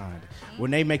been signed."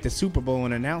 When they make the Super Bowl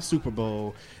and announce Super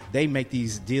Bowl, they make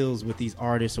these deals with these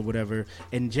artists or whatever,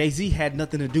 and Jay-Z had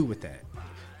nothing to do with that.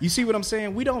 You see what I'm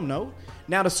saying? We don't know.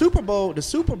 Now the Super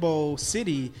Bowl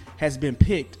city has been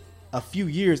picked a few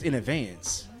years in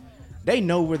advance. They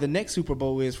know where the next Super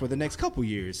Bowl is for the next couple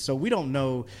years. So we don't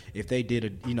know if they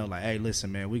did like, hey,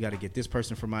 listen, man, we got to get this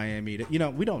person from Miami. We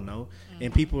don't know.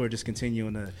 And people are just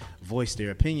continuing to voice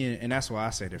their opinion, and that's why I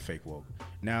say they're fake woke.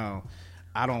 Now,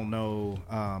 I don't know.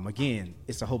 Again,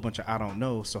 it's a whole bunch of I don't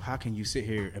know. So how can you sit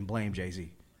here and blame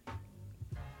Jay-Z?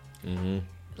 Mm-hmm.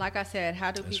 Like I said,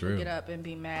 how do people real. get up and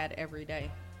be mad every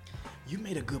day? You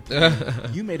made a good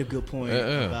point. You made a good point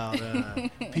about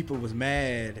people was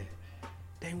mad.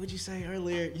 Dang, what'd you say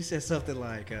earlier? You said something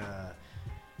like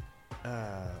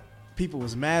people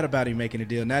was mad about him making a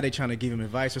deal. Now they trying to give him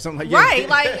advice or something like Right,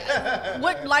 that.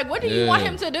 what do you want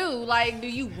him to do? Like, do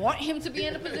you want him to be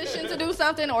in a position to do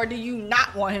something, or do you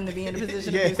not want him to be in a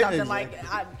position to do something? Exactly.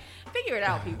 Like, figure it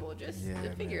out, people. Just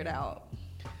figure man. it out.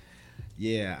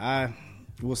 Yeah,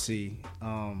 we'll see.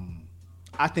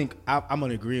 I think I'm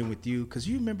gonna agree with you because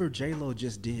you remember J-Lo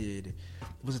just did,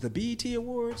 was it the BET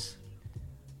Awards?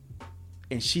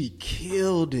 And she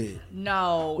killed it.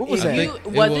 No, What was if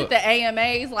that? Was it the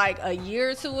AMAs like a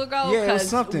year or two ago? Yeah, it was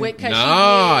something.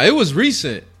 Nah, it was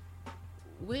recent.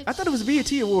 I thought it was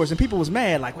BET Awards, and people was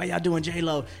mad, like, why y'all doing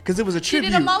J-Lo? Because it was a She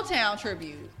tribute. did a Motown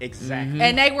tribute. Exactly.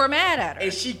 And they were mad at her.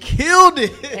 And she killed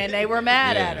it. And they were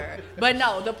mad at her. But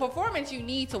no, the performance you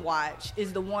need to watch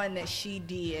is the one that she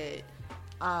did,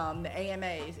 the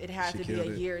AMAs. It had to be a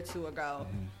year or two ago.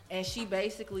 Mm-hmm. And she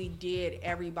basically did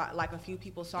everybody, like a few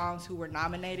people's songs who were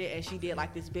nominated, and she did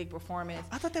like this big performance.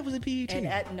 I thought that was a BET. And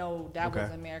that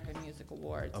was American Music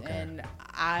Awards. Okay. And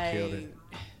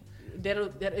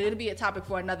it'll be a topic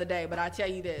for another day, but I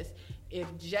tell you this, if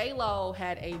J-Lo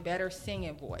had a better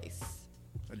singing voice.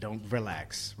 Don't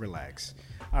relax.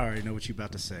 I already know what you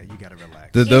about to say. You gotta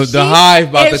relax. The hive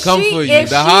about to come for you.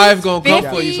 The hive gonna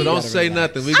come for you, so don't say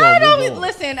nothing. We gonna move on.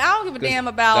 Listen, I don't give a damn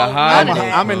about hive, none of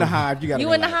that. I'm in the hive. You gotta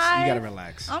relax. In the hive? You gotta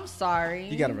relax. I'm sorry.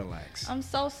 You gotta relax. I'm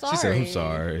so sorry. She said, "I'm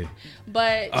sorry."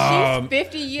 But she's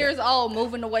 50 years old,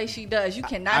 moving the way she does. You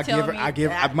cannot tell me.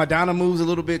 that. Madonna moves a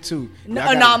little bit too.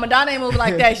 No, Madonna ain't moving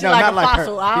like that. She's like a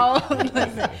fossil.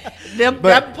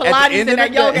 That Pilates and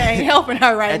that yoga ain't helping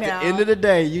her right now. At the end of the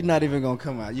day, you're not even gonna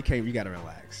come out. You gotta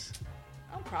relax.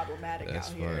 I'm problematic That's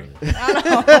out here. funny. I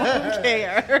don't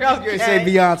care. You Okay. say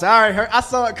Beyonce. All right, I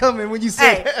saw it coming when you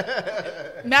said.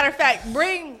 Hey, matter of fact,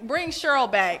 bring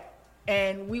Cheryl back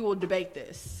and we will debate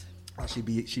this. Oh, she'd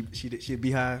be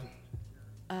Beehive.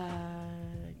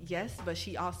 Yes, but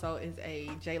she also is a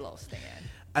J-Lo stan.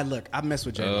 I mess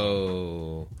with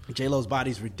J-Lo. Oh, J-Lo's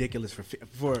body's ridiculous for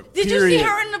Did period. you see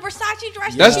her in the Versace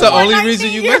dress? that's she the wore only 19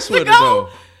 reason you years mess with her, ago?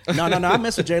 though. No, I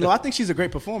mess with J-Lo. I think she's a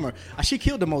great performer. She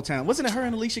killed the Motown. Wasn't it her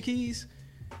and Alicia Keys?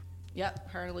 Yep,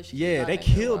 her and Alicia. Yeah, they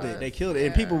killed it. They killed it,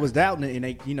 and people was doubting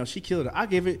it, and she killed it. I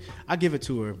give it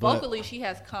to her. But vocally, she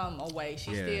has come away.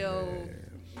 She's still.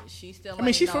 I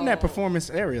mean, she's from that performance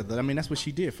area. I mean, that's what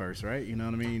she did first, right? You know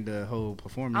what I mean? The whole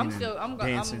performing. I'm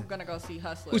dancing. gonna go see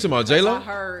Hustler. Who talking about, J-Lo? I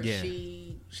heard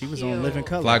she was on Living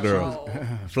Color. Fly girl,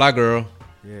 fly girl.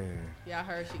 Yeah. Yeah, I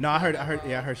heard she. No, I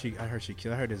heard she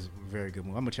killed. I heard it's a very good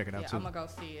movie. I'm gonna check it out too. I'm gonna go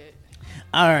see it.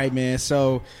 All right, man.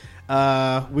 So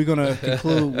we're gonna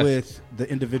conclude with the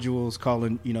individuals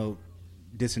calling,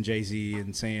 dissing Jay-Z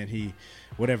and saying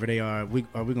whatever they are. Are we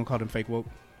gonna call them fake woke?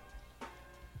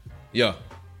 Yeah,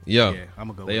 I'm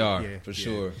gonna go. They with are it. for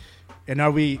sure. And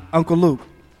are we Uncle Luke?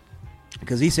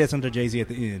 Because he said something to Jay-Z at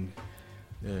the end.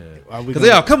 Yeah. Because they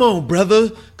are, come on,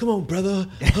 brother,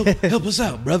 help us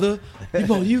out, brother.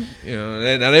 You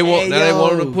know, now they want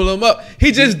him to pull him up.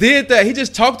 He just did that. He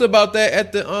just talked about that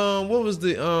at the what was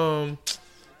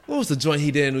the joint he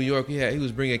did in New York? He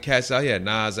was bringing cats out. He had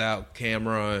Nas out,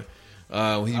 Cameron.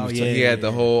 He had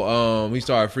the whole. He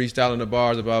started freestyling the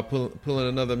bars about pulling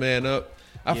another man up.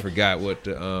 I forgot what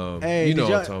the you know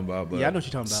what I'm talking about. But yeah, I know what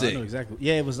you're talking about. I know exactly.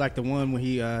 Yeah, it was like the one when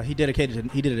he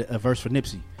did a verse for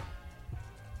Nipsey.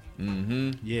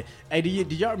 Mm-hmm. Yeah. Hey,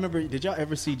 did y'all remember? Did y'all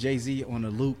ever see Jay-Z on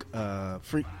a Luke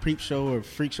freak show or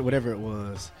freak show, whatever it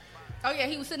was? Oh yeah,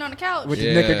 he was sitting on the couch. with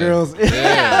the naked girls.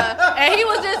 Yeah, and he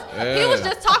was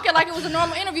just talking like it was a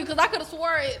normal interview because I could have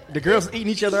swore it. The girls eating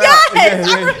each other Yes, out.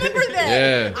 I remember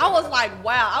that. Yeah. I was like,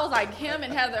 wow. I was like, him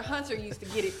and Heather Hunter used to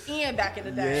get it in back in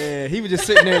the day. Yeah, he was just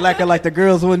sitting there like the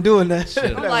girls wasn't doing that.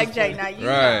 I'm like, Jay, now you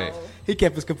Right. know. He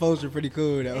kept his composure pretty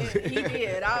cool though. He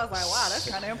did. I was like, wow, that's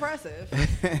kind of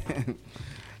impressive.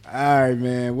 All right,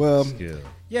 man. Well, Yeah.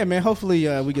 yeah, man. Hopefully,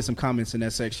 we get some comments in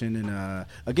that section. And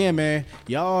again, man,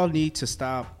 y'all need to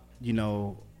stop. You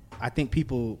know, I think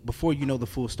people before you know the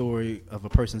full story of a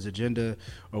person's agenda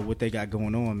or what they got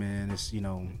going on, man. It's you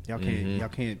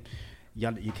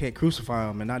can't crucify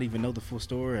them and not even know the full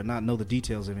story or not know the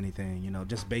details of anything. You know,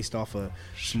 just based off a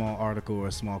small article or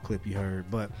a small clip you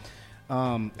heard, but.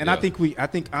 I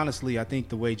think honestly,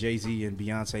 the way Jay-Z and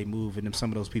Beyonce move and some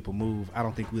of those people move, I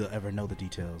don't think we'll ever know the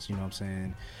details. You know what I'm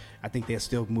saying? I think they'll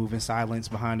still move in silence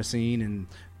behind the scene and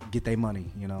get their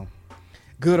money, you know,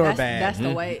 good or bad. That's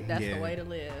the way. That's the way to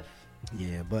live.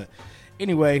 Yeah, but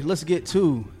anyway, let's get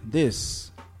to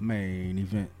this main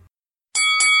event.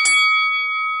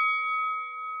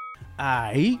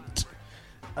 Alright.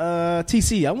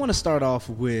 TC, I want to start off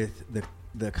with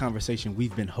the conversation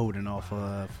we've been holding off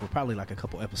for probably like a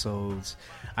couple episodes.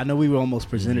 I know we were almost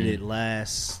presented it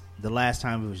the last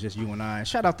time it was just you and I.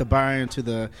 Shout out to Byron, to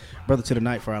the Brother to the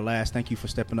Night for our last. Thank you for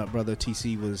stepping up, brother.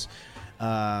 TC was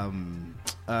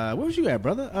where was you at,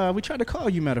 brother? We tried to call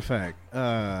you, matter of fact. Oh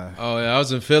yeah, I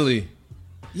was in Philly.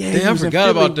 Yeah, Damn, I forgot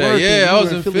about that. Working. Yeah, You I was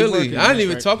were in Philly. working. I didn't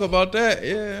even That's talk about that.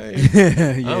 Yeah.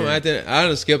 Yeah. I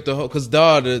done skipped the whole because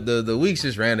the weeks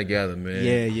just ran together, man.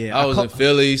 Yeah. I was in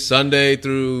Philly Sunday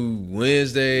through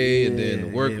Wednesday, and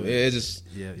then work. Yeah. It just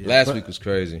Yeah. last week was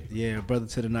crazy. Yeah, Brother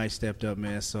to the Night stepped up,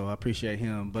 man. So I appreciate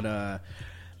him. But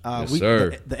Yes,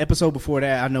 sir. the episode before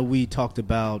that, I know we talked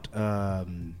about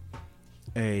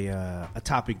a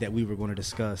topic that we were going to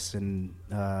discuss, and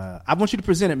I want you to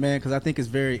present it, man, because I think it's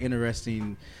very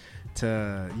interesting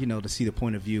to to see the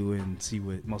point of view and see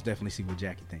what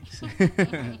Jackie thinks.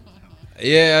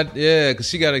 Yeah, because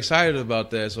she got excited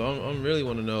about that, so I'm really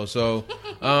want to know. So,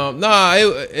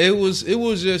 it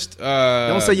was just.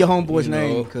 Don't say your homeboy's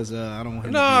name because I don't want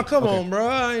him. Nah, to be, come okay. on,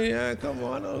 bro. Yeah, come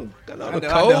on. I know the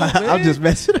I code, know. man. I'm just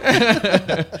messing.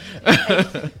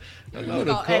 We're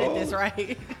gonna edit this,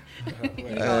 right?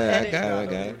 I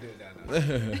got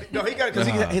it. No, he got it because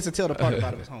he has to tell the part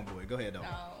about his homeboy. Go ahead, though.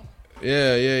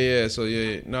 Yeah. So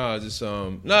just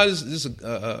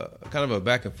a kind of a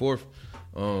back and forth.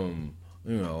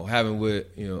 Having with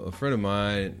a friend of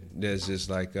mine that's just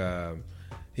like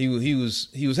he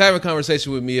was having a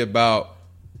conversation with me about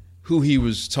who he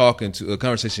was talking to, a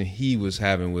conversation he was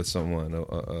having with someone,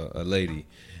 a lady,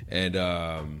 and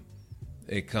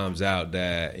it comes out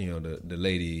that the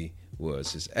lady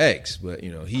was his ex, but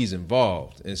he's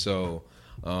involved, and so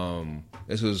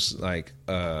this was like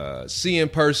a see in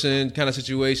person kind of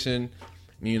situation.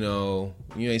 You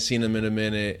ain't seen him in a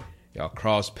minute, y'all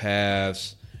cross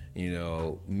paths.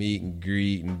 Meet and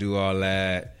greet and do all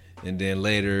that, and then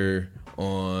later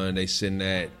on they send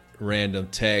that random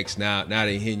text. Now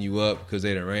they hitting you up because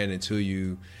they done ran into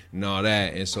you and all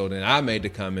that. And so then I made the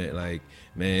comment like,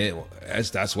 man,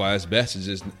 that's why it's best to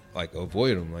just like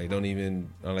avoid them. Like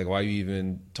why you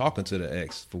even talking to the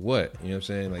ex for what? You know what I'm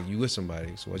saying? Like you with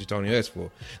somebody, so what you talking to your ex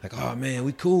for? Like, oh man,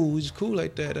 we just cool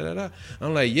like that. Da, da, da.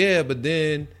 I'm like, yeah, but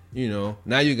then.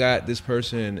 Now you got this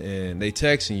person and they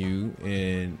texting you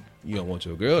and you don't want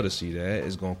your girl to see that.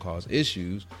 It's going to cause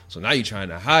issues. So now you're trying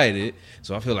to hide it.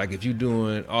 So I feel like if you're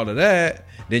doing all of that,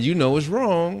 then it's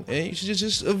wrong and you should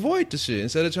just avoid the shit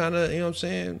instead of trying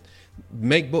to,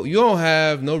 make both. You don't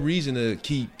have no reason to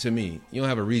keep, to me, you don't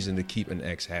have a reason to keep an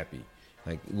ex happy.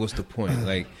 Like, what's the point?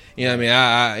 Like,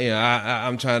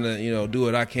 I'm trying to, do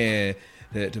what I can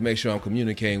to make sure I'm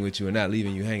communicating with you and not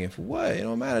leaving you hanging. For what? It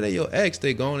don't matter that your ex,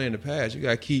 they gone in the past. You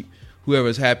got to keep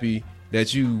whoever's happy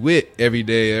that you with every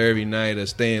day or every night or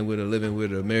staying with or living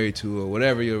with or married to or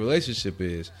whatever your relationship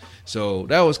is. So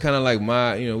that was kind of like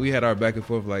we had our back and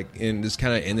forth and just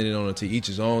kind of ended it on a to each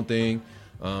his own thing.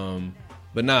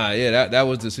 But that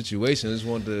was the situation. I just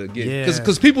wanted to get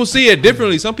because people see it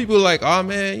differently. Some people are like, oh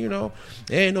man,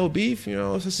 there ain't no beef.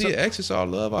 If I see an ex, it's all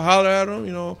love. I holler at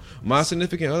them. My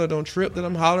significant other don't trip that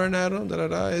I'm hollering at them.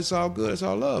 It's all good. It's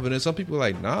all love. And then some people are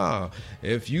like, nah.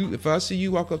 If I see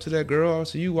you walk up to that girl, I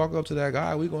see you walk up to that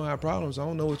guy, we gonna have problems. I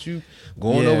don't know what you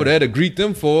going over there to greet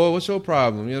them for. What's your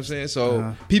problem? You know what I'm saying?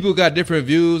 So people got different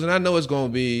views, and I know it's gonna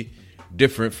be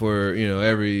different for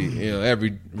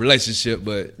every relationship,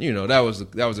 but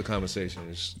that was a conversation.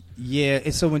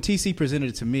 And so when TC presented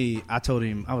it to me, I told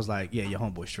him, I was like, yeah, your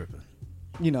homeboy's tripping.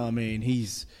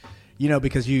 He's You know,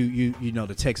 because you know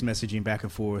the text messaging back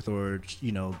and forth, or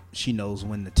you know she knows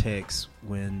when the text,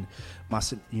 when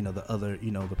the other, you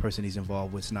know, the person he's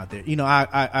involved with is not there. You know,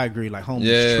 I agree. Like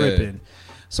homie's tripping.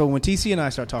 So when TC and I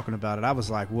start talking about it, I was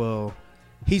like, well,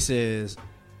 he says,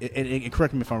 and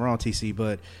correct me if I'm wrong, TC,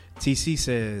 but TC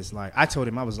says, like, I told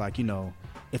him, I was like, you know,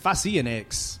 if I see an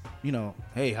ex, you know,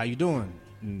 hey, how you doing?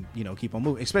 And, you know, keep on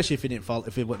moving, especially if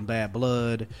it wasn't bad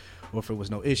blood, or if it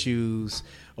was no issues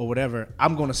or whatever,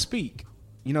 I'm going to speak.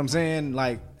 You know what I'm saying?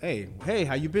 Like, hey,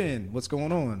 how you been? What's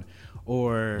going on?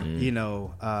 Or, you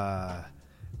know,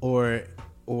 or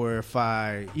if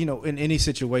I, you know, in any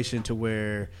situation to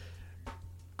where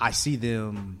I see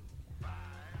them,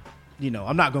 you know,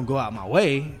 I'm not going to go out my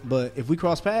way, but if we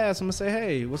cross paths, I'm going to say,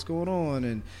 hey, what's going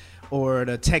on? Or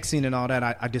the texting and all that,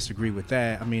 I disagree with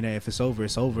that. I mean, if it's over,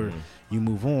 it's over. You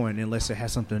move on, unless it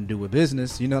has something to do with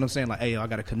business. You know what I'm saying? Like, hey, I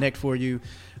got to connect for you,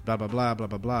 blah, blah, blah, blah,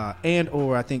 blah, blah. And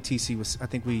or I think I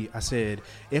said,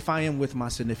 if I am with my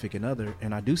significant other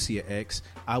and I do see an ex,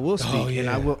 I will speak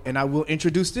and I will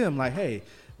introduce them like, hey,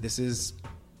 this is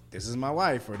my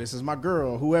wife, or this is my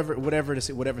girl, whatever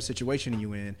situation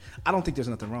you in. I don't think there's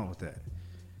nothing wrong with that.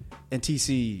 And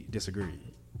TC disagreed.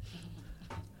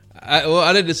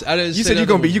 I didn't. You said you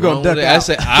gonna duck out. I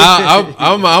said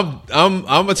I'm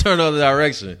gonna turn the other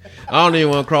direction. I don't even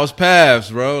want to cross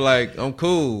paths, bro. Like I'm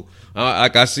cool.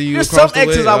 Like I see you There's across some the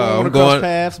way. exes I want to cross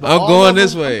paths, but I'm going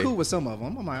this way. I'm cool with some of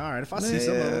them. I'm like, all right, if I see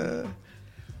some of them,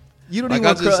 you don't like even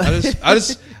want to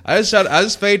cross. I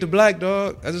just fade to black,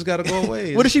 dog. I just gotta go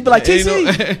away. What if she be like,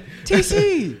 TC?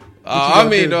 TC. I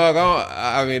mean, dog.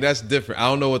 I mean, that's different. I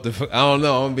don't know what I don't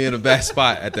know. I'm gonna be in a bad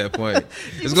spot at that point.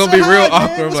 It's gonna be real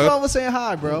awkward. What's wrong with saying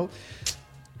hi, bro?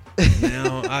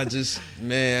 Now I'm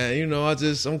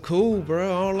cool, bro.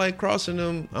 I don't like crossing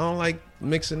them. I don't like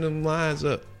mixing them lines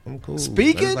up. I'm cool.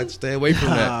 Speaking, I just like to stay away from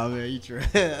that. Nah, man, you try.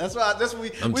 That's why.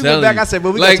 We I'm went back. I said,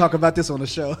 well, we like, gotta talk about this on the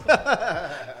show.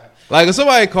 Like if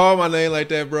somebody call my name like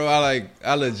that, bro,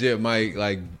 I legit might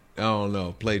like, I don't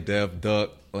know, play deaf,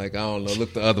 duck. Like, I don't know,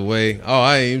 look the other way. Oh,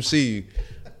 I ain't even see you.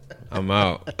 I'm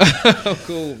out. I'm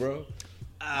cool, bro.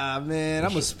 Man, I'm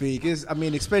going to speak.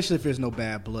 Especially if there's no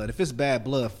bad blood. If it's bad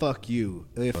blood, fuck you.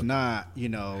 If not, you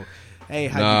know, hey,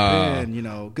 how you been? You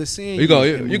know, good seeing you. You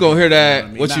going to hear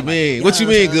that. What you mean? Like, What you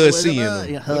mean good seeing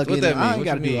you? What that mean? I ain't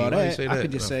got to do all that. I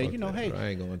could just say, you know,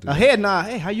 hey, a head nod.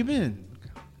 Hey, how you been?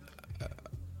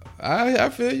 I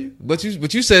feel you. But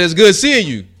you said it's good seeing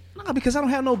you. No, because I don't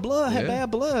have no blood. I have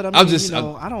bad blood.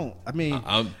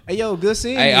 Hey, yo, good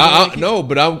seeing you.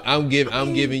 But I'm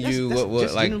giving you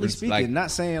what like speaking, not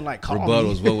saying like call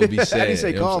rebuttals. Me. What would be said? I didn't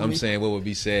say call me. I'm saying what would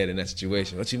be said in that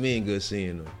situation. What you mean, good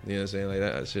seeing them? You know what I'm saying, like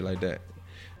that shit like that.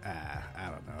 I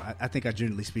don't know. I think I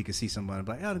generally speak and see somebody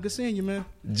like, oh, good seeing you, man.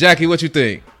 Jackie, what you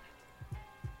think?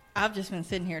 I've just been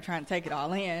sitting here trying to take it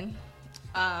all in.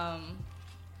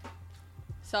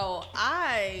 So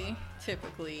I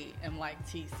typically am like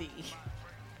TC.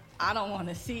 I don't want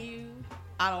to see you.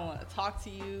 I don't want to talk to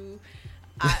you.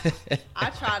 I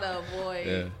try to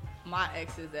avoid my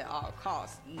exes at all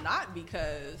costs, not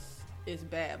because it's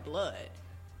bad blood,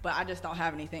 but I just don't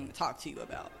have anything to talk to you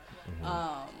about.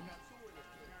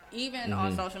 Even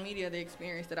on social media, the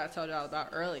experience that I told y'all about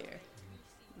earlier,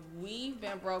 we've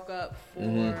been broke up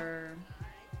for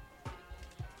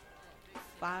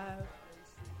 5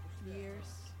 years.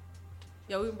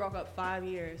 Yeah, we broke up 5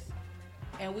 years,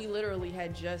 and we literally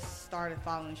had just started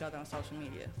following each other on social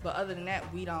media. But other than that,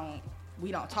 we don't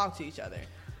talk to each other.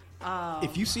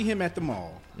 If you see him at the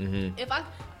mall, if I've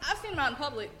seen him out in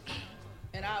public,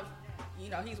 and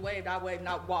he's waved, I waved,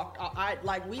 not walked.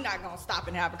 We not gonna stop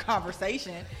and have a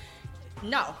conversation.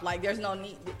 No, like there's no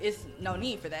need. It's no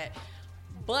need for that.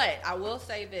 But I will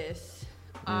say this: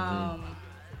 I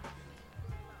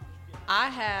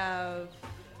have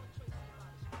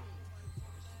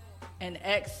an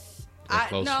ex. I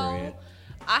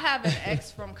have an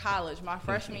ex from college, my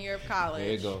freshman year of college.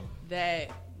 There you go.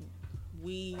 That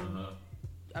we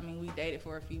dated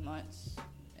for a few months,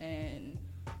 and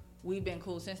we've been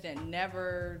cool since then.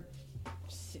 Never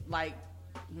like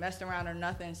messed around or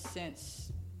nothing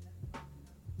since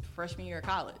freshman year of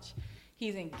college.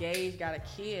 He's engaged, got a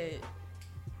kid,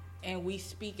 and we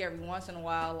speak every once in a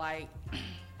while. Like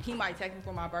he might text me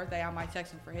for my birthday, I might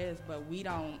text him for his, but we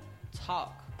don't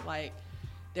talk. Like,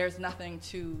 there's nothing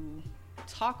to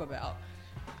talk about.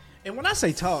 And when I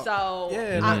say talk,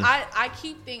 I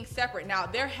keep things separate. Now,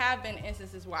 there have been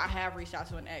instances where I have reached out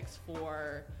to an ex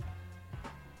for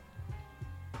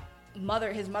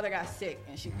his mother got sick,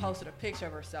 and she posted a picture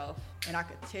of herself, and I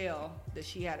could tell that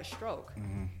she had a stroke.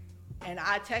 And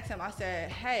I texted him, I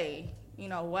said, hey,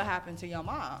 what happened to your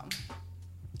mom?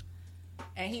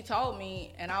 And he told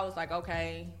me, and I was like,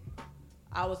 okay.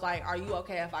 I was like, are you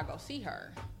okay if I go see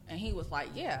her? And he was like,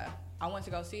 yeah. I went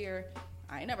to go see her.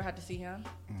 I ain't never had to see him.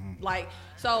 Mm-hmm. Like,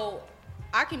 so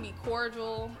I can be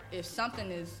cordial if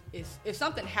something if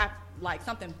something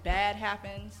something bad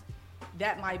happens.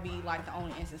 That might be like the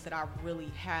only instance that I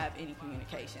really have any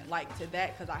communication. Like to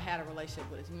that, because I had a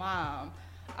relationship with his mom,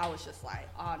 I was just like,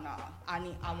 oh no, I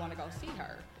want to go see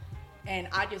her, and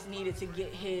I just needed to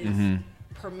get his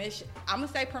permission. I'm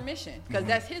gonna say permission because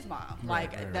that's his mom.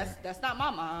 Like that's not my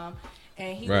mom,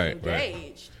 and he was engaged.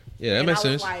 Right. Yeah, that makes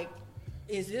sense. Like,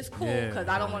 is this cool? Because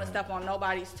I don't want to step on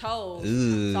nobody's toes.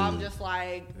 Ooh. So I'm just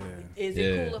like, is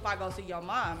it cool if I go see your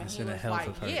mom? And he was like,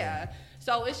 yeah.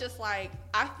 So it's just like,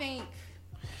 I think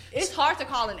it's hard to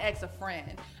call an ex a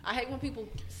friend. I hate when people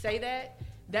say that.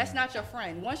 That's not your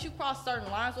friend. Once you cross certain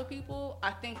lines with people,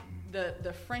 I think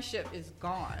the friendship is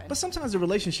gone. But sometimes the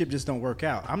relationship just don't work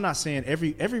out. I'm not saying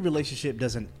every relationship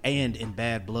doesn't end in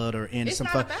bad blood or end some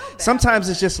fun. Sometimes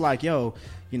it's just like, yo,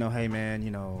 hey man,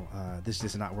 this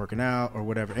is not working out or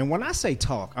whatever. And when I say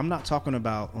talk, I'm not talking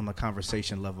about on the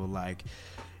conversation level like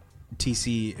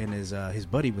TC and his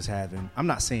buddy was having. I'm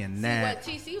not saying that. What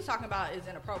TC was talking about is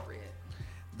inappropriate.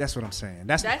 That's what I'm saying.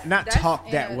 That's not talk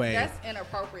that way. That's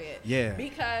inappropriate. Yeah.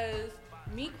 Because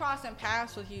me crossing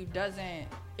paths with you doesn't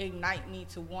ignite me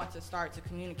to want to start to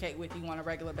communicate with you on a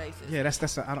regular basis. Yeah,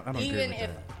 that's I don't agree with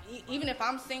that. Even if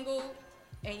I'm single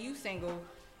and you single,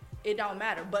 it don't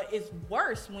matter. But it's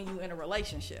worse when you in a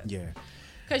relationship. Yeah.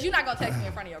 Because you're not gonna text me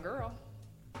in front of your girl.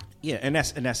 Yeah, and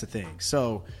that's the thing.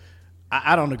 So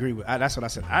I don't agree with. That's what I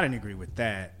said. I didn't agree with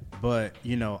that. But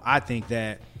I think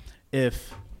that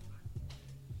if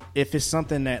it's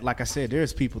something that, like I said,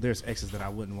 there's exes that I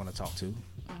wouldn't want to talk to.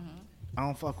 Mm-hmm. I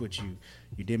don't fuck with you.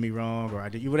 You did me wrong, or I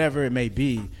did you, whatever it may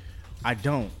be. I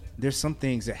don't. There's some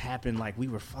things that happen like we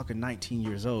were fucking 19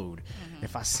 years old. Mm-hmm.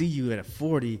 If I see you at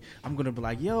 40, I'm gonna be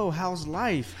like, yo, how's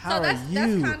life? How are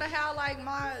you? That's kind of how like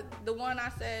the one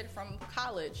I said from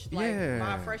college, like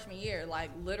my freshman year, like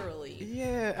literally.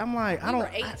 Yeah, I'm like, I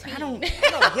don't give a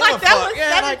fuck.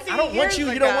 Yeah, like I don't want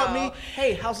you. You don't want me.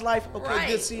 Hey, how's life? Okay,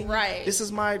 good seeing you. Right. This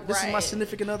is my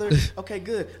significant other. Okay,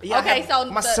 good. Yeah, okay, so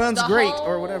my son's great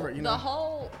or whatever.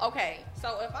 Okay,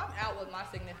 so if I'm out with my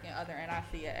significant other and I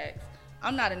see an ex,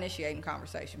 I'm not initiating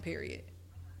conversation, period.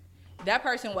 That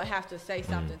person would have to say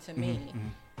something to me. Mm-hmm.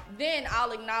 Then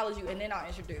I'll acknowledge you and then I'll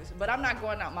introduce. But I'm not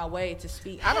going out my way to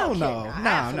speak. I don't care.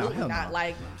 Absolutely not.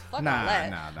 Like, fuck all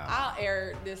that. I'll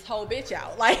air this whole bitch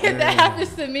out. Like, if that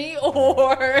happens to me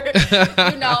or,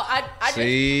 I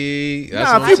see,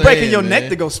 just... if you're breaking your neck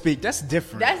to go speak, that's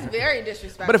different. That's very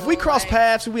disrespectful. But if we cross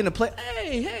paths, we in a play,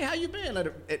 hey, how you been?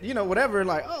 Whatever,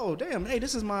 like, oh, damn, hey,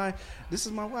 this is my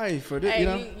wife. Or this,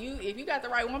 if you got the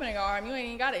right woman in your arm, you ain't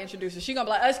even got to introduce her. She going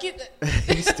to be like, excuse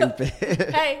me. You stupid.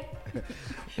 Hey.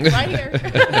 Right here.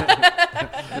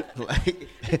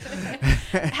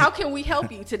 How can we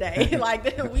help you today? Like,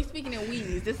 we speaking in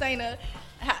we's. This ain't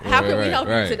how can we help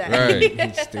you today?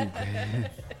 Right. Stupid.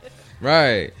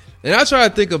 Right. And I try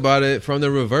to think about it from the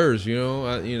reverse.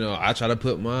 I try to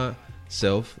put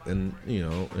myself in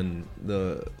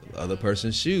the other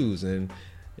person's shoes, and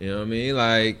what I mean,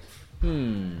 like,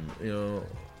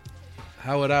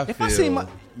 how would I feel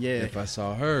if I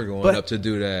saw her going up to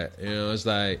do that? It's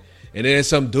like. And then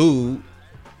some dude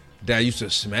that used to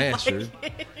smash her,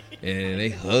 and they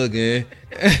hugging,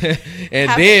 and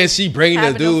then she bringing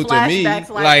the dude to me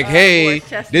like, "Hey,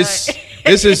 this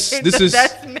is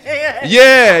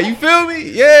yeah, you feel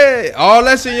me? Yeah, all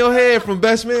that's in your head from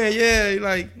best man.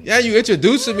 Yeah, you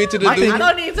introducing me to the dude. I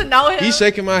don't need to know him. He's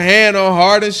shaking my hand all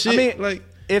hard and shit. Man,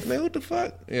 what the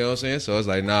fuck? You know what I'm saying? So it's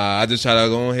like, nah, I just try to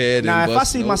go ahead and if I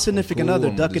see my significant other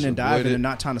ducking and diving and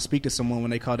not trying to speak to someone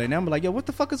when they call their name, I'm like, yo, what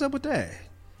the fuck is up with that?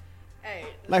 Hey,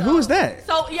 like, who is that?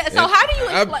 So how do you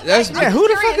who the fuck is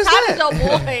that? How does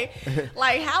your boy,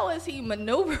 like, how is he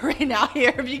maneuvering out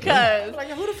here? Because like,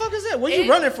 who the fuck is that? What are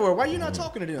you running for? Why are you not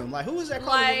talking to them? Like, who is that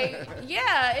calling? Like,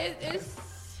 it's.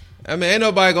 I mean, ain't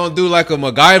nobody gonna do like a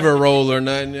MacGyver roll or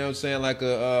nothing, you know what I'm saying? Like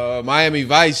a Miami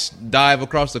Vice dive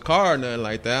across the car or nothing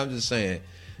like that. I'm just saying,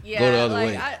 go the other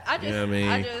way. You know what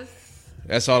I mean?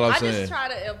 That's all I'm saying. I just try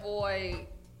to avoid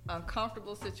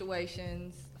uncomfortable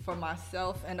situations for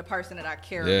myself and the person that I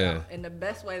care about. And the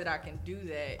best way that I can do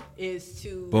that is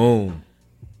to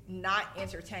not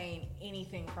entertain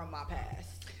anything from my past.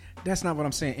 That's not what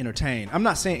I'm saying. Entertain. I'm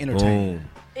not saying entertain. Boom.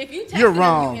 If you you're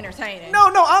wrong. You entertaining.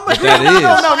 No, I'm agreeing.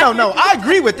 No. I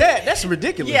agree with that. That's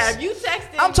ridiculous. Yeah, if you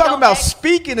texting. I'm talking about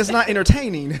speaking is not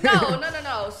entertaining.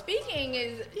 No. Speaking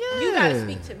is you gotta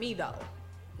speak to me though.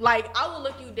 Like, I will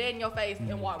look you dead in your face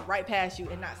and walk right past you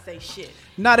and not say shit.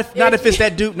 Not if it's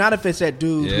that dude. Not if it's that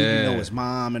dude who you Yeah. know his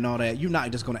mom and all that. You're not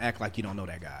just gonna act like you don't know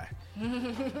that guy.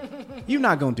 You're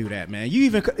not gonna do that, man.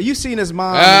 You seen his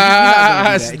mom. You're not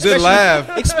gonna do that. It's a good laugh.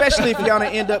 Especially if y'all gonna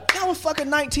end up. Y'all fucking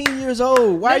 19 years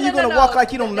old. Why are you gonna walk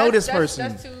like you don't know this person?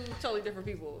 That's two totally different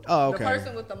people. Oh, okay. The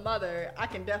person with the mother, I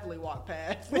can definitely walk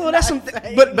past. Well, that's some.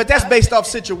 But that's based off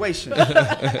situation.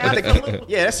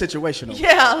 Yeah, that's situational.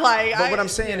 Yeah, like. But what I'm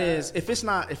saying is, if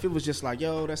it was just like,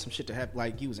 yo, that's some shit to happen.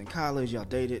 Like you was in college, y'all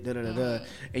dated,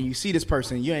 and you see this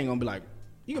person, you ain't gonna be like.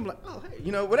 You can be like, oh, hey,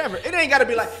 you know, whatever. It ain't got to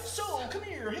be like, so, come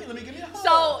here. Hey, let me give you a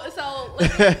hug.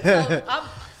 So I'm.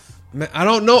 Man, I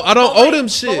don't know. I don't owe them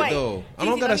shit wait. though. I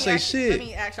don't Easy, gotta let me say ask- shit. Let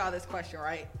me ask y'all this question,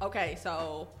 right? Okay,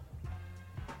 so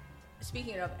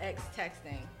speaking of ex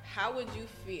texting, how would you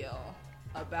feel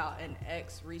about an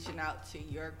ex reaching out to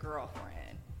your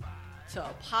girlfriend to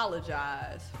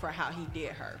apologize for how he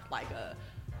did her? Like a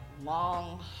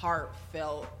long,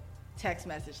 heartfelt text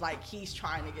message, like he's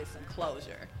trying to get some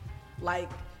closure.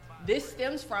 Like, this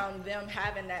stems from them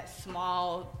having that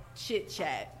small chit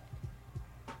chat,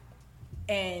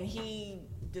 and he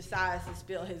decides to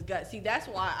spill his guts. See, that's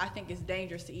why I think it's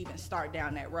dangerous to even start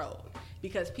down that road,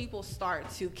 because people start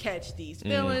to catch these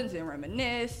feelings and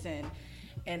reminisce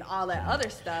and all that other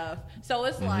stuff. So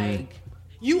it's like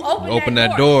you open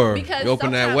that door because you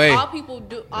open that sometimes way. all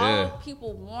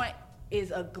people want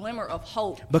is a glimmer of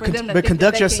hope But for them to think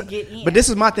that they can get in. But this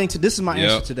is my thing. This is my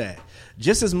answer to that.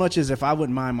 Just as much as if I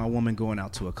wouldn't mind my woman going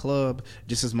out to a club,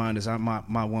 just as mind as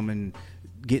my woman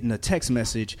getting a text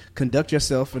message, conduct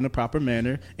yourself in the proper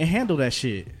manner and handle that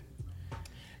shit.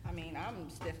 I mean, I'm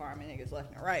stiff arming niggas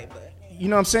left and right, but You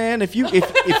know what I'm saying? If you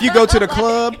go to the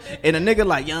club and a nigga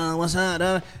like, yo, what's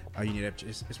up? Oh, you need that?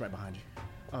 It's right behind you.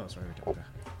 Oh, it's right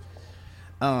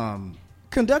there.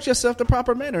 Conduct yourself the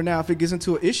proper manner. Now, if it gets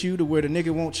into an issue to where the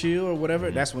nigga won't chill or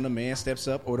whatever, that's when the man steps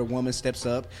up or the woman steps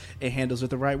up and handles it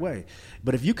the right way.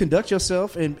 But if you conduct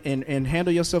yourself and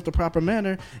handle yourself the proper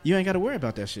manner, you ain't got to worry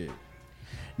about that shit.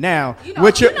 Now, people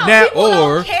Or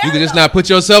don't care, you can just though. not put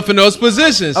yourself in those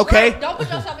positions. Okay. Right, don't put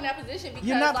yourself in that position because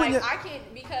You're not putting like it- I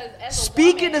can't because as a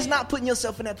Speaking woman, is not putting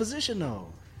yourself in that position, though.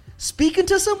 Speaking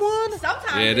to someone?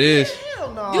 Sometimes Yeah, it is.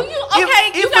 Hell no. Do you? Okay,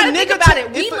 you if a gotta think nigga about ta-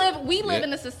 it. We if a- live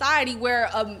in a society where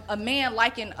a man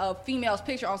liking a female's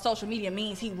picture on social media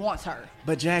means he wants her.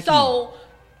 But Jackie, So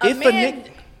if a nigga-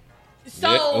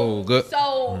 Yeah, oh, good.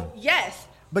 So yes,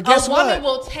 But guess a woman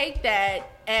what? will take that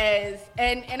as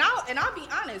and I'll be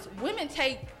honest. Women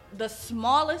take the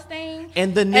smallest thing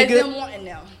And the as nigga- them wanting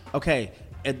them. Okay,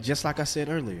 and just like I said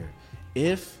earlier,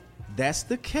 if that's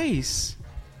the case,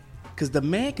 because the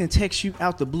man can text you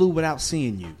out the blue without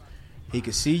seeing you. He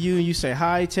could see you and you say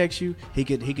hi, text you. He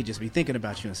could just be thinking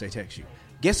about you and say text you.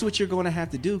 Guess what you're going to have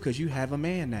to do because you have a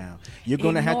man now. You're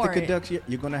going to have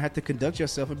to conduct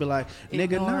yourself and be like,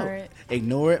 nigga, no.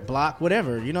 Ignore it, block,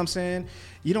 whatever. You know what I'm saying?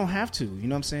 You don't have to. You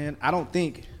know what I'm saying? I don't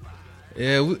think.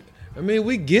 Yeah,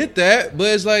 we get that, but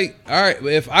it's like, all right,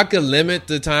 if I could limit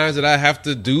the times that I have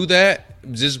to do that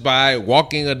just by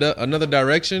walking another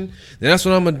direction, then that's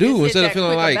what I'm gonna do. Just hit Instead of that feeling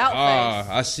quick like, about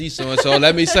face. I see so and so,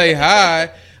 let me say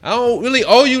hi. I don't really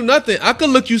owe you nothing. I could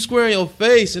look you square in your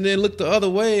face and then look the other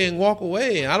way and walk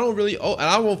away. And I don't really and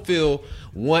I won't feel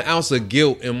 1 ounce of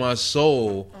guilt in my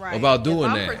soul Right. about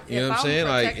doing If that. You know what I'm saying?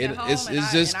 Like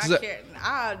it's just.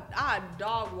 I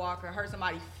dog walk or hurt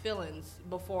somebody's feelings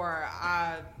before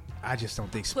I just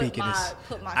don't think Put speaking my- is.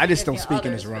 put my I just don't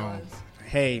significant speaking is other's wrong.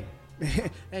 feelings.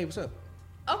 Hey, hey, what's up?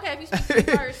 Okay, if you speak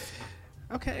to me first.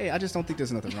 Okay, I just don't think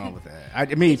there's nothing wrong with that. I mean,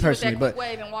 Hit you with personally, that but quick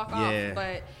wave and walk yeah. off.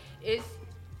 But it's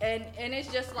and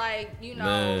it's just like, you know,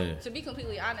 Man. to be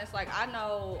completely honest, like I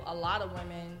know a lot of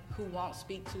women who won't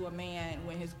speak to a man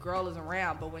when his girl is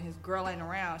around, but when his girl ain't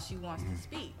around, she wants to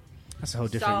speak. that's a whole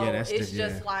different. So Yeah, that's it's yeah.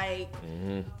 just like,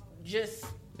 just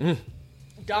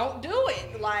don't do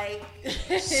it. Like,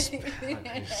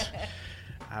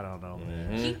 I don't know,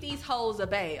 man. keep these hoes at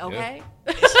bay, okay?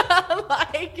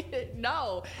 Like,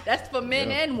 no, that's for men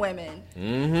and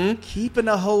women. Keeping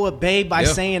a hoe at bay by Yeah.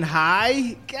 saying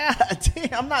hi. God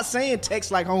damn, I'm not saying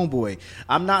text like homeboy.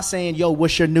 I'm not saying yo,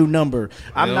 what's your new number.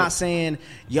 I'm Yeah. not saying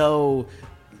yo,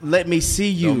 let me see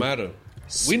you. Don't matter.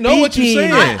 We know what you're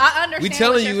Speaking- saying. I understand. We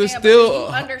telling what you you're it's saying, still but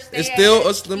you understand it's still a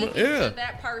that slimmer. speaking Yeah. to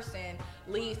that person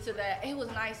leads to that. It was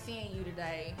nice seeing you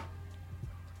today.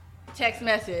 Text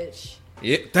message.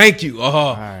 Yeah, thank you.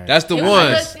 Oh, right. that's the It was one.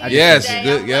 good seeing you Yes, today.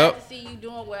 good. I'm glad Yep. to see you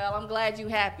doing well. I'm glad you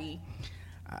happy.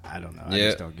 I don't know. I Yeah.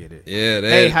 just don't get it. Yeah. That,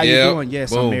 Hey, how yeah. you doing?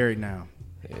 Yes, I'm Boom. married now.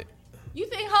 You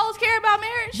think hoes care about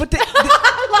marriage? But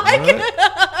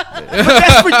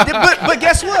but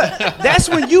guess what? That's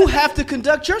when you have to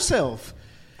conduct yourself.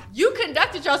 You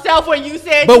conducted yourself when you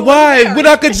said. But why? When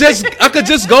I could just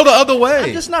go the other way.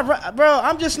 I'm just not, bro.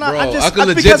 I'm just not.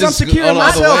 Bro, because I'm secure in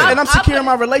myself and I'm secure in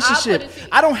my relationship.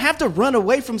 I don't have to run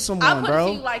away from someone, bro. I'll put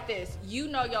it to you like this: you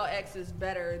know your exes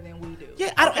better than we do.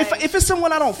 Yeah, if it's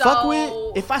someone I don't fuck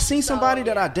with, if I seen somebody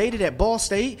that I dated at Ball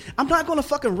State, I'm not gonna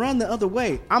fucking run the other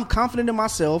way. I'm confident in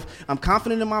myself. I'm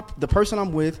confident in the person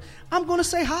I'm with. I'm gonna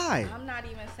say hi. I'm not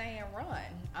even saying run.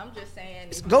 I'm just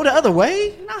saying go the other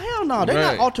way. No, hell no. They're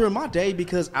Right. not altering my day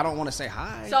because I don't want to say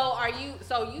hi. So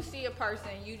you see a person,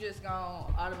 you just gonna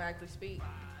automatically speak.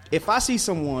 If I see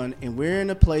someone and we're in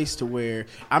a place to where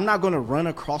I'm not gonna run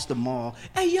across the mall,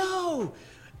 hey yo,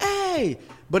 hey.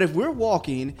 But if we're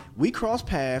walking, we cross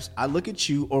paths, I look at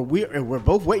you, or we're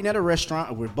both waiting at a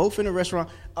restaurant, or we're both in a restaurant.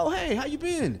 Oh hey, how you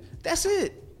been? That's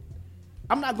it.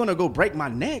 I'm not gonna go break my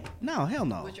neck. No, hell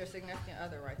no. With your significant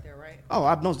other right there, right? Oh,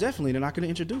 I most definitely. Then I can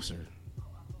introduce her.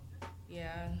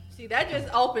 Yeah. See, that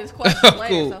just opens questions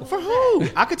later. So For who?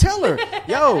 I could tell her,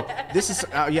 yo, this is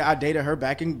I dated her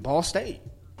back in Ball State.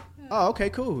 Oh, okay,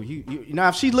 cool. You now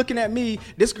if she's looking at me,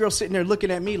 this girl sitting there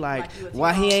looking at me like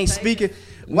why he ain't speaking?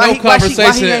 Why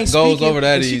conversation he ain't goes speaking? over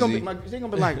that And she easy. gonna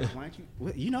be like, why ain't you?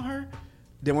 What, you know her?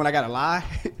 Then when I gotta lie,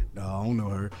 no, I don't know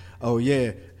her. Oh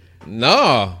yeah, No,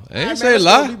 I ain't man, say let's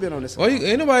lie. go. We been on this Well,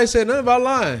 ain't nobody said nothing about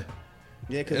lying.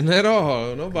 yeah. And at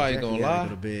all, nobody Jackie gonna gotta lie. go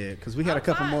to bed because we got a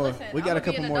couple Fine, more. listen, we got a I'ma be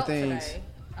couple an more adult things. today.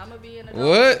 I'm gonna be an adult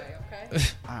What? today, okay?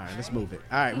 All right, let's move it.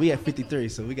 All right, we at 53,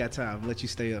 so we got time. I'll let you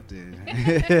stay up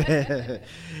there.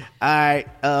 All right.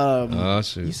 Oh,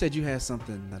 shoot. You said you had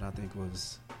something that I think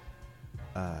was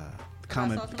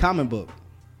something? common book.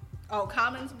 Oh,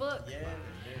 Common's book? Yeah.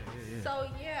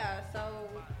 So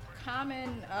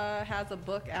Common has a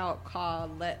book out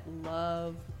called Let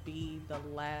Love Be the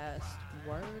Last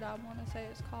Word, I want to say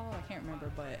it's called. I can't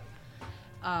remember, but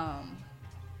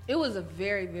it was a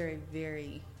very, very,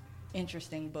 very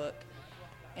interesting book.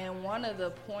 And one of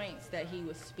the points that he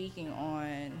was speaking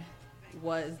on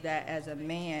was that as a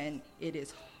man, it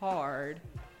is hard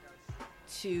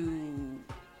to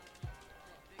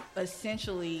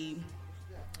essentially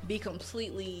be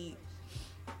completely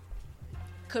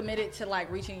committed to like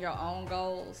reaching your own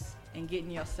goals and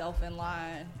getting yourself in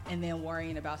line and then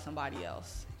worrying about somebody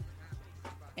else.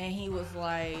 And he was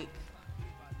like,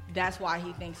 that's why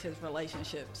he thinks his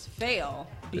relationships fail,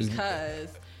 because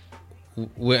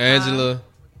With Angela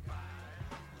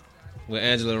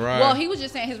Rye. well, he was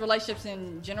just saying his relationships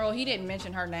in general. He didn't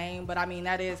mention her name, but I mean,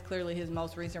 that is clearly his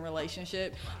most recent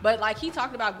relationship. But like, he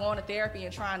talked about going to therapy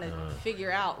and trying to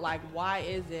figure out like, why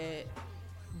is it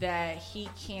that he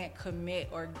can't commit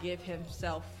or give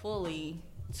himself fully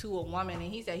to a woman?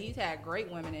 And he said he's had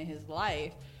great women in his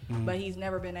life, but he's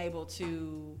never been able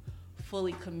to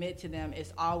fully commit to them.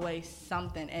 It's always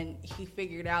something. And he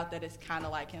figured out that it's kind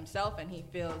of like himself, and he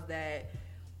feels that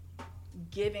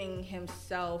giving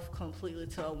himself completely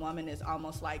to a woman is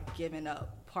almost like giving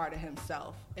up part of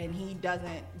himself, and he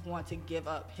doesn't want to give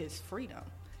up his freedom.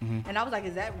 And I was like,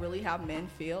 is that really how men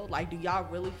feel? Like, do y'all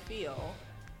really feel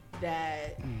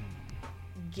that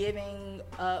giving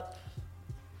up,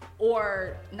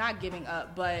 or not giving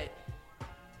up, but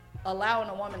allowing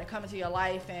a woman to come into your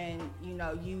life and, you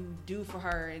know, you do for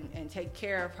her and take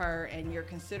care of her and you're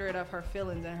considerate of her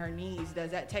feelings and her needs,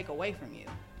 does that take away from you?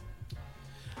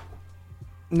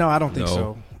 No, I don't think No.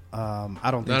 so. I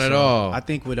don't think Not so. at all. I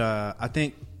think with go.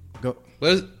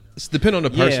 Well, it's depend on the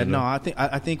person. Yeah, no, though.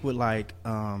 I think with like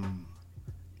I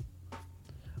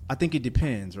think it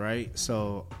depends, right?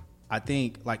 So I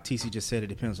think like TC just said, it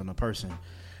depends on the person.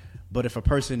 But if a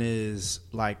person is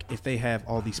like, if they have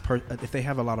all these, if they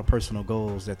have a lot of personal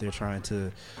goals that they're trying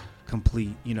to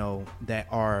complete, you know, that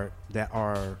are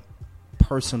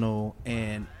personal,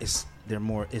 and it's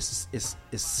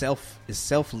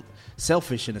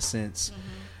selfish in a sense,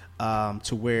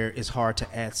 to where it's hard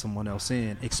to add someone else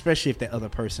in, especially if that other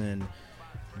person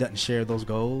doesn't share those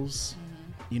goals.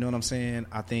 You know what I'm saying?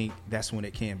 I think that's when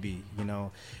it can be, you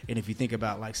know. And if you think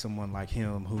about like someone like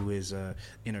him who is a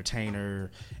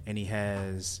entertainer and he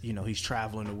has, you know, he's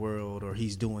traveling the world, or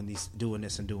he's doing this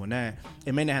and doing that,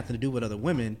 it may not have to do with other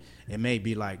women. It may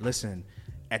be like, listen,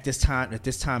 at this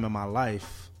time in my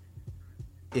life,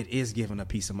 it is giving a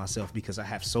piece of myself, because I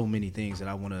have so many things that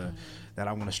I want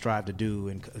to strive to do,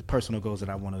 and personal goals that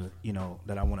I want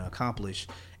to accomplish.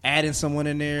 Adding someone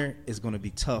in there is going to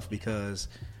be tough, because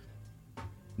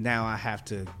now I have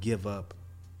to give up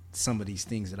some of these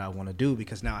things that I want to do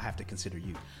because now I have to consider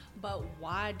you. But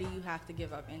why do you have to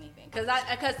give up anything?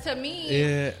 Because to me,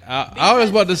 yeah, I was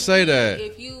about to say that.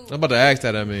 If you, I'm about to ask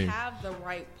that. I mean, have the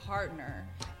right partner.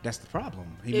 That's the problem.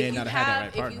 He may not have had that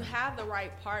right partner. If you have the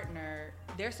right partner,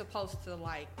 they're supposed to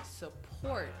like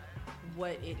support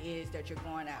what it is that you're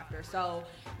going after. So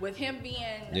with him being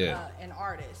an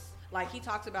artist, like he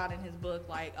talks about in his book,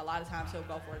 like a lot of times he'll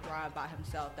go for a drive by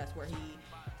himself. That's where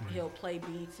he'll play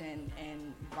beats and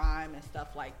rhyme and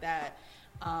stuff like that.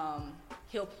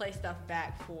 He'll play stuff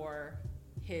back for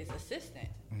his assistant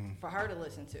for her to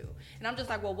listen to. And I'm just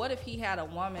like, well, what if he had a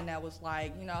woman that was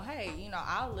like, you know, hey, you know,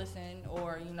 I'll listen,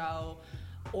 or, you know,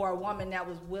 or a woman that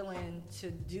was willing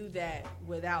to do that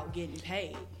without getting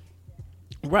paid.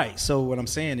 Right. So what I'm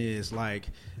saying is like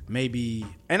maybe,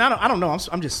 and I don't know.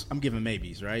 I'm giving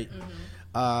maybes, right?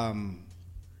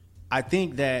 I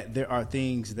think that there are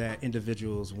things that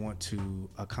individuals want to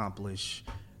accomplish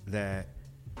that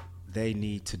they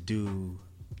need to do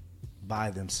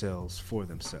by themselves for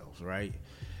themselves, right?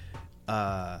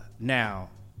 Now,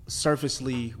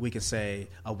 surfacely, we can say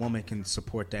a woman can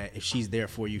support that. If she's there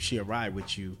for you, she'll ride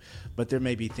with you. But there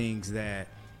may be things that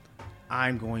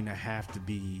I'm going to have to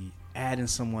be adding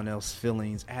someone else's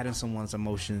feelings, adding someone's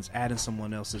emotions, adding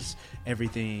someone else's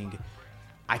everything.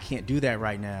 I can't do that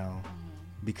right now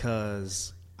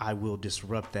because I will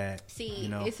disrupt that. See, you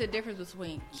know? It's a difference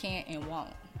between can't and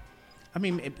won't. I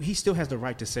mean, he still has the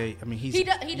right to say. I mean, he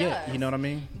does. You know what I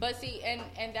mean? But see,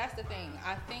 and that's the thing.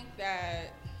 I think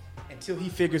that until he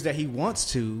figures that he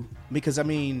wants to, because I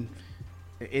mean,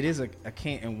 it is a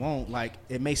can't and won't. Like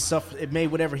it may suffer. It may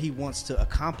whatever he wants to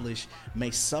accomplish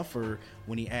may suffer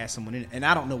when he adds someone in. And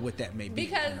I don't know what that may be.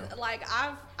 Because like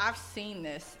I've seen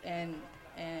this, and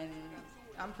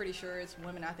I'm pretty sure it's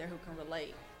women out there who can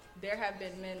relate. There have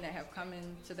been men that have come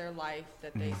into their life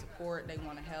that they support, they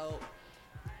want to help.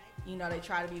 You know, they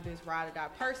try to be this ride or die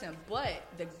person, but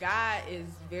the guy is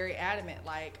very adamant,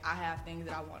 like, I have things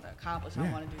that I want to accomplish,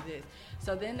 I want to do this.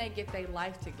 So then they get their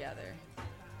life together,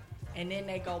 and then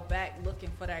they go back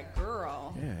looking for that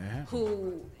girl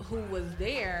who was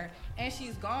there, and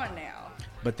she's gone now.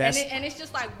 But that's and it's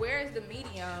just like, where is the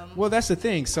medium? Well, that's the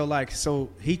thing. So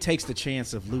he takes the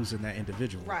chance of losing that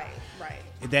individual. Right.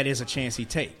 That is a chance he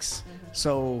takes.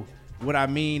 So what I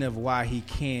mean of why he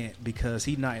can't, because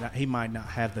he might not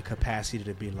have the capacity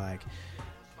to be like,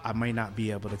 I may not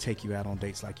be able to take you out on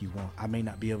dates like you want. I may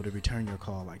not be able to return your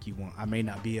call like you want. I may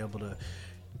not be able to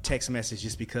text message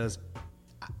just because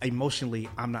emotionally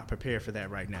I'm not prepared for that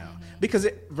right now. Because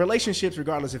relationships,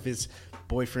 regardless if it's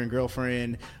boyfriend,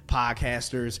 girlfriend,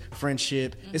 podcasters,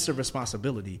 friendship, it's a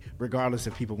responsibility, regardless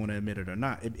if people want to admit it or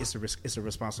not. It's a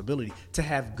responsibility to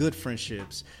have good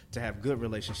friendships, to have good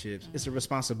relationships. It's a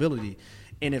responsibility.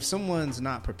 And if someone's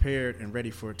not prepared and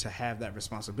ready to have that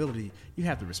responsibility, you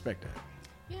have to respect that.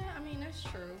 Yeah, I mean, that's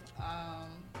true.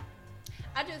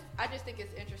 I just think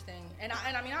it's interesting. And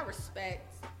I mean, I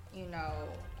respect, you know,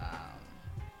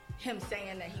 him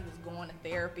saying that he was going to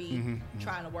therapy,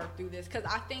 trying to work through this. Because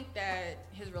I think that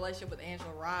his relationship with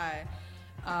Angela Rye,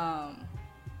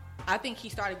 I think he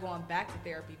started going back to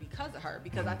therapy because of her.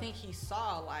 Because I think he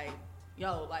saw, like,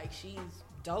 yo, like, she's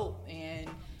dope. And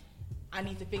I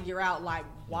need to figure out, like,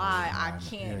 why I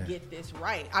can't get this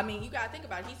right. I mean, you got to think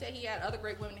about it. He said he had other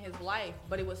great women in his life,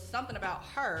 but it was something about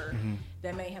her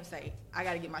that made him say, I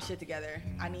got to get my shit together.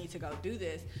 I need to go do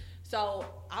this. So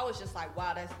I was just like,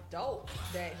 wow, that's dope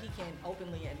that he can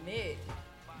openly admit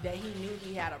that he knew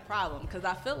he had a problem. Because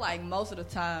I feel like most of the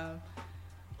time,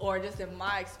 or just in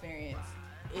my experience,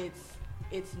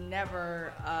 it's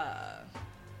never,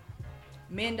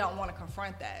 men don't want to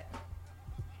confront that.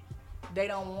 They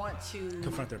don't want to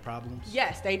confront their problems.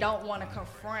 Yes, they don't want to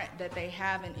confront that they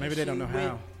have an Maybe issue they don't know with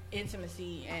how.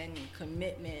 Intimacy and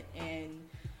commitment and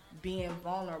being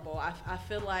vulnerable. I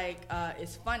feel like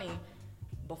it's funny.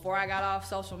 Before I got off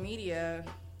social media,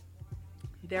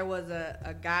 there was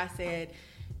a guy said,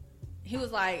 he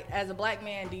was like, as a black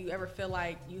man, do you ever feel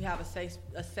like you have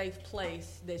a safe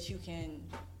place that you can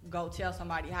go tell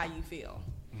somebody how you feel?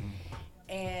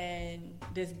 And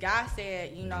this guy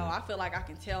said, you know, I feel like I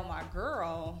can tell my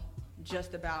girl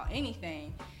just about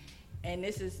anything. And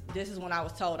this is when I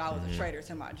was told I was a traitor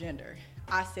to my gender.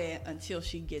 I said, until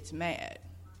she gets mad.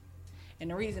 And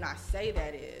the reason I say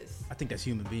that is, I think that's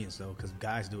human beings though, because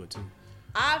guys do it too.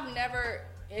 I've never,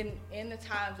 in the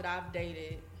times that I've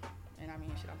dated, and I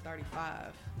mean, shit, I'm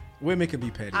 35. Women can be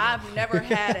petty. I've never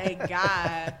had a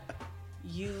guy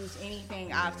use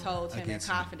anything I've told him Against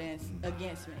in confidence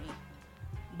against me.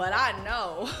 But I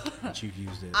know that you've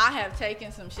used it. I have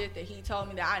taken some shit that he told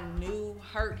me that I knew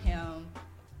hurt him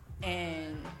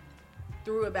and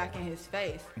threw it back in his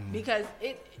face. Because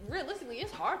realistically,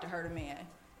 it's hard to hurt a man.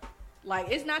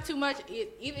 Like, it's not too much.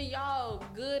 Either y'all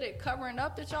good at covering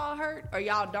up that y'all hurt, or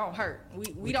y'all don't hurt.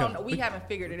 We don't know. We haven't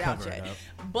figured it out yet.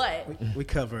 But we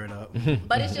cover it up.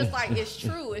 But it's just like, it's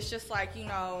true. It's just like, you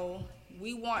know,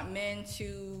 we want men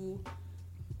to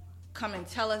come and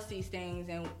tell us these things,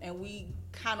 and we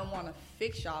kind of want to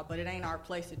fix y'all, but it ain't our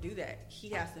place to do that.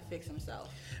 He has to fix himself.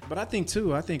 But I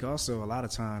think also a lot of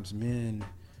times men,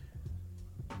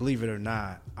 believe it or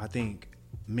not, I think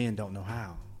men don't know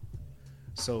how.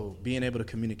 So being able to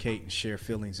communicate and share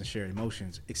feelings and share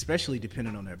emotions, especially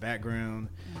depending on their background,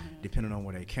 depending on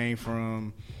where they came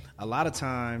from, a lot of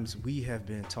times we have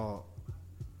been taught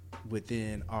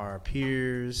within our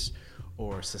peers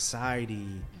or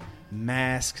society,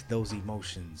 mask those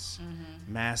emotions,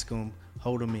 mask them,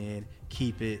 hold them in,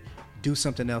 keep it, do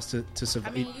something else to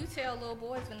survive. I mean, you tell little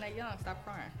boys when they're young, stop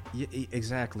crying. Yeah,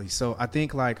 exactly. So I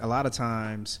think like a lot of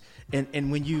times,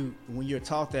 and when you're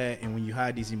taught that, and when you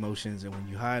hide these emotions, and when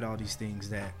you hide all these things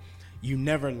that you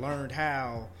never learned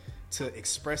how to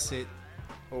express it,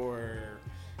 or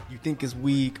you think is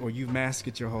weak, or you've masked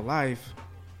it your whole life,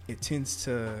 it tends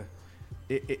to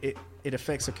it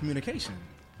affects the communication.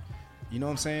 You know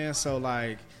what I'm saying? So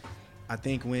like, I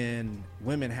think when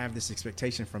women have this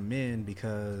expectation from men,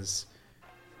 because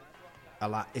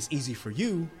it's easy for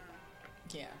you.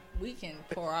 Yeah, we can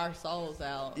pour our souls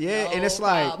out. Yeah, no and it's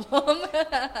problem. like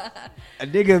a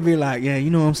nigga be like, yeah, you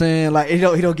know what I'm saying? Like he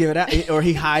don't give it out, or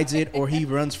he hides it, or he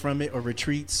runs from it, or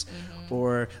retreats,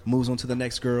 or moves on to the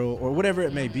next girl, or whatever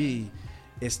it may be.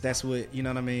 That's what, you know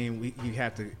what I mean. You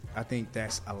have to. I think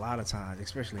that's a lot of times,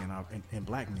 especially in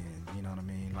black men. You know what I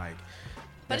mean? Like,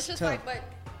 but it's just tough. like, but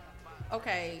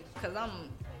okay, because I'm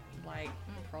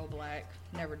pro-black,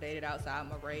 never dated outside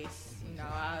my race. You know,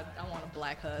 I want a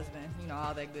black husband. You know,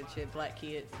 all that good shit, black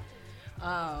kids.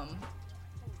 But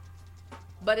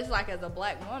it's like, as a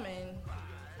black woman,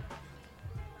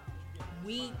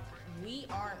 we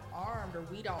aren't armed, or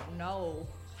we don't know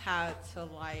how to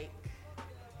like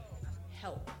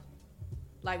help.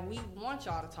 Like, we want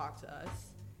y'all to talk to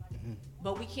us,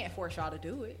 but we can't force y'all to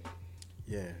do it.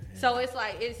 Yeah. So it's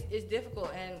like, it's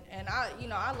difficult, and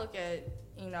I look at,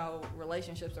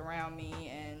 relationships around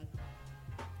me, and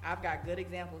I've got good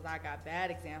examples, I got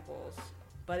bad examples,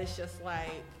 but it's just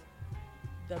like,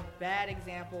 the bad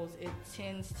examples, it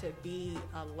tends to be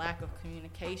a lack of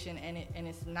communication, and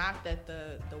it's not that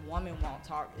the woman won't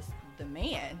talk, it's the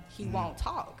man, he won't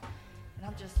talk. And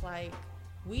I'm just like,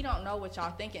 we don't know what y'all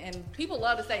thinking. And people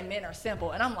love to say men are simple,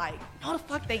 and I'm like, no, the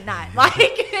fuck they not.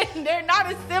 Like, they're not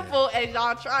as simple as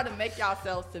y'all try to make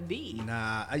yourselves to be.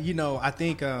 Nah, I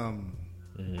think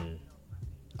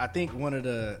I think one of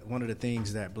the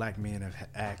things that black men have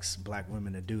asked black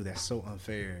women to do that's so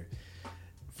unfair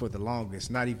for the longest,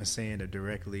 not even saying it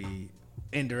directly,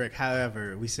 indirect,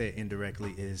 however we say it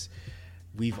indirectly, is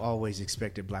we've always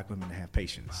expected black women to have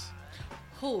patience.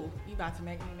 Who? You about to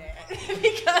make me mad.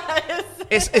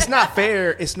 Because it's not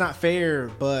fair. It's not fair,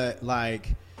 but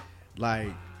like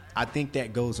I think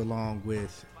that goes along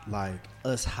with like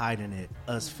us hiding it,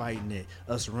 us fighting it,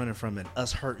 us running from it,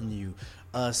 us hurting you,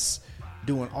 us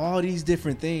doing all these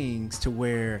different things to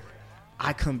where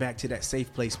I come back to that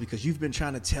safe place because you've been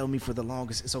trying to tell me for the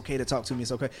longest it's okay to talk to me,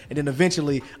 it's okay. And then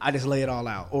eventually I just lay it all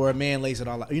out, or a man lays it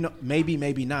all out.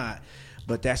 Maybe not.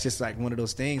 But that's just like one of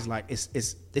those things. Like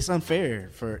it's unfair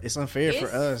for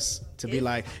us to be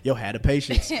like, yo, have the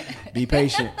patience, be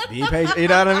patient. You know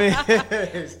what I mean?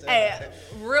 Hey,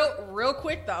 real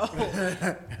quick though,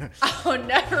 I'll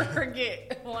never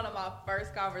forget one of my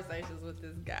first conversations with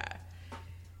this guy.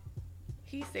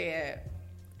 He said,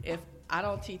 "If I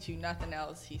don't teach you nothing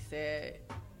else," he said,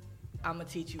 "I'm gonna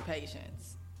teach you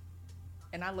patience."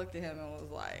 And I looked at him and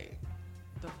was like,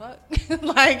 the fuck?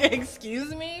 Like,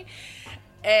 excuse me?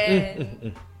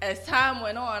 And as time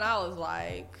went on, I was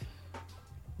like,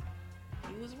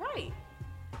 he was right.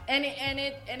 And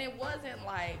it wasn't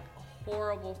like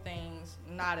horrible things,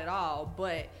 not at all,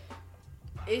 but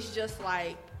it's just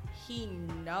like, he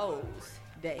knows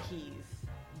that he's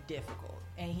difficult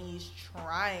and he's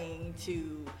trying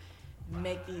to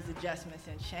make these adjustments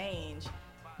and change,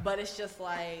 but it's just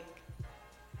like,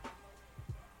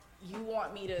 you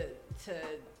want me to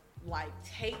like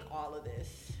take all of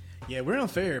this. Yeah, we're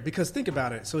unfair because think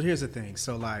about it. So here's the thing.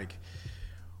 So like,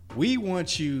 we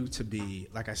want you to be,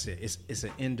 like I said, it's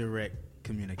an indirect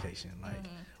communication. Like,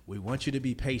 we want you to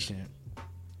be patient,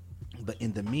 but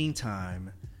in the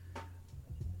meantime,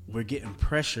 we're getting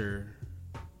pressure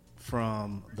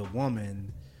from the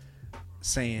woman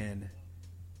saying,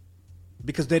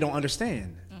 because they don't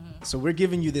understand. So we're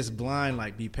giving you this blind,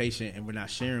 like, be patient, and we're not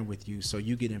sharing with you. So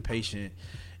you get impatient,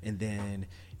 and then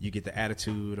you get the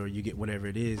attitude, or you get whatever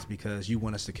it is because you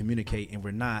want us to communicate, and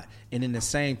we're not. And in the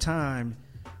same time,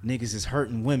 niggas is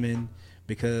hurting women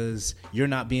because you're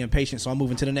not being patient. So I'm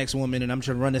moving to the next woman, and I'm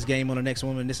trying to run this game on the next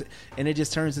woman. And it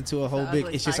just turns into a whole big.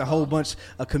 It's just a whole bunch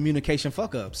of communication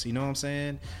fuck ups. You know what I'm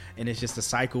saying? And it's just a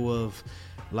cycle of,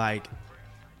 like,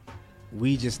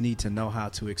 we just need to know how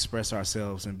to express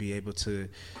ourselves and be able to,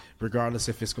 regardless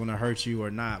if it's going to hurt you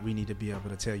or not, we need to be able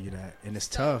to tell you that. And it's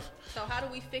tough. So how do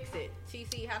we fix it?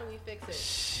 TC, how do we fix it?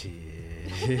 Shit.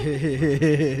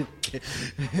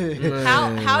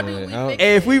 How do we fix it?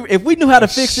 Hey, if we knew how to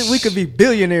fix it, we could be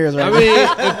billionaires right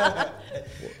now.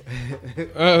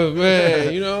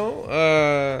 Man, you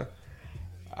know,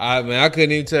 I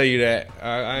couldn't even tell you that.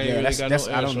 I ain't really got no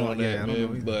answer on that,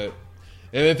 man. But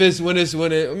if it's when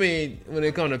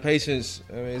it comes to patience,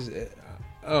 I mean,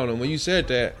 I don't know. When you said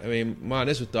that, I mean, my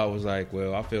initial thought was like,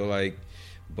 well, I feel like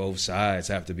both sides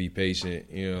have to be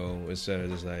patient, you know, instead of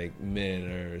just like men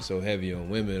are so heavy on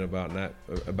women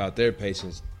about their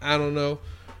patience. I don't know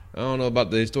about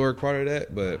the historic part of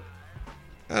that, but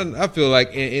I feel like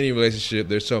in any relationship,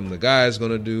 there's something the guy's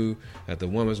going to do that the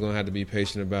woman's going to have to be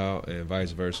patient about, and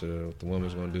vice versa. What the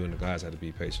woman's going to do and the guys have to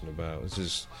be patient about.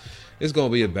 It's going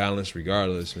to be a balance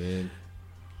regardless, man.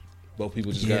 Both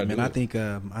people just got to do it. I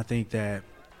think that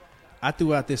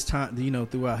throughout this time, you know,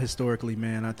 throughout historically,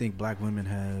 man, I think black women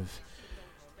have,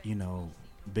 you know,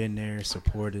 been there,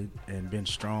 supported, and been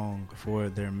strong for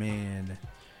their men.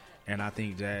 And I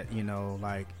think that, you know,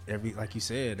 like you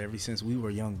said, ever since we were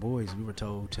young boys, we were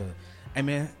told to, hey,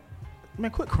 man,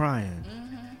 quit crying.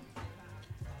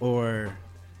 Or,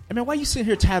 hey, man, why you sitting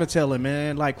here tattletelling,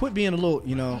 man? Like, quit being a little,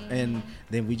 you know. And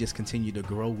then we just continue to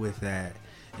grow with that.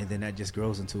 And then that just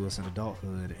grows into us in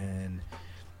adulthood. And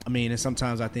I mean, and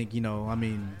sometimes I think, you know,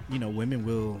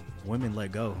 women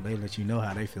let go. They let you know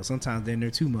how they feel. Sometimes then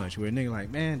they're too much. Where a nigga like,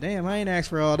 man, damn, I ain't asked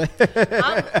for all that.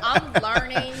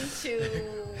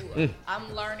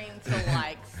 I'm learning to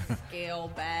like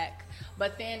scale back,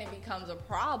 but then it becomes a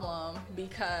problem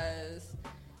because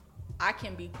I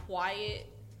can be quiet,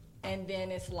 and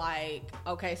then it's like,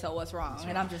 okay, so what's wrong?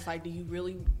 And I'm just like, do you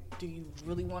really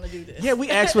want to do this? Yeah, we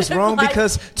asked what's wrong like,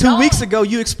 because 2 weeks ago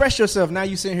you expressed yourself. Now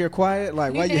you sitting here quiet.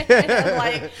 Like, why you?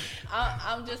 Like,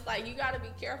 I'm just like, you got to be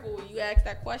careful when you ask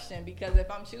that question, because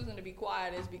if I'm choosing to be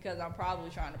quiet, it's because I'm probably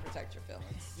trying to protect your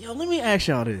feelings. Yo, let me ask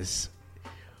y'all this,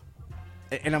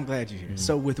 and I'm glad you're here.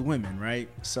 So with women, right?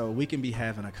 So we can be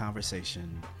having a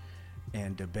conversation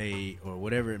and debate or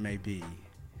whatever it may be.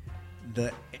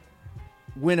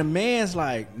 When a man's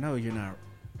like, no, you're not.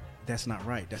 That's not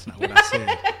right. That's not what I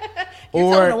said.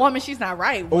 You're telling a woman she's not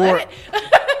right. What?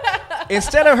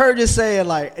 Instead of her just saying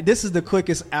like, this is the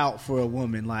quickest out for a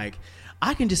woman. Like,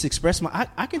 I can just express my.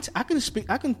 I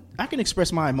can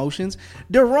express my emotions.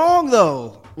 They're wrong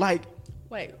though. Like,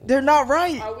 wait, they're not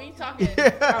right. Are we talking?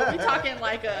 Are we talking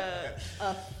like a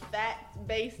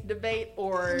fact-based debate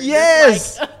or?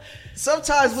 Yes. Like,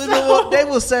 sometimes women they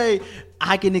will say,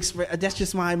 I can express. That's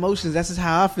just my emotions. That's just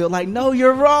how I feel. Like, no,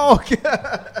 you're wrong.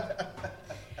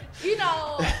 You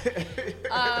know,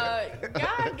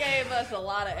 God gave us a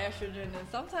lot of estrogen, and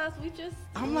sometimes we can't.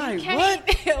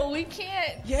 What? We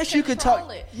can't. Yes, you can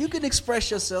talk. It. You can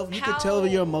express yourself. You can tell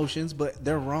your emotions, but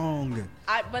they're wrong.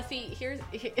 But see,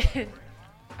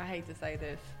 I hate to say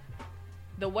this.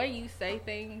 The way you say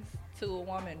things to a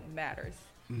woman matters.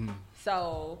 Mm-hmm.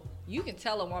 So you can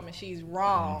tell a woman she's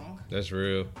wrong. That's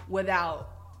real. Without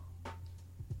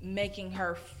making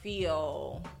her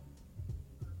feel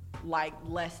like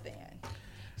less than.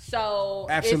 So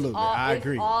absolutely, I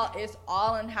agree. It's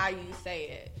all in how you say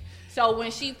it. So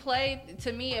when she played,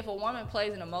 to me, if a woman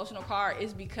plays an emotional card,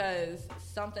 it's because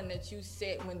something that you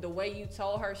said, when the way you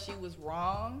told her she was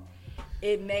wrong,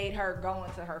 it made her go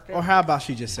into her feelings. Or how about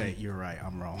she just say, you're right,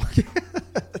 I'm wrong.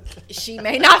 She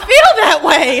may not feel that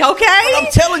way, okay? But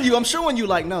I'm telling you, I'm showing you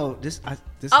like, no,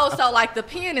 so like the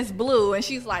pen is blue, and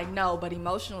she's like, no, but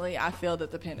emotionally, I feel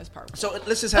that the pen is purple. So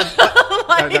let's just have,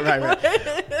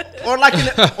 right. Or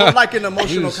like an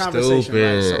emotional conversation,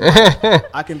 right? So like,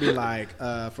 I can be like,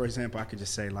 for example, I could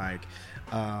just say like,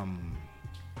 I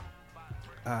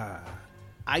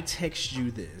text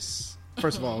you this.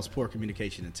 First of all, it's poor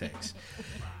communication in text.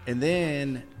 And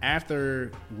then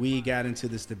after we got into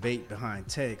this debate behind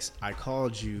text, I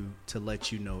called you to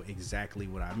let you know exactly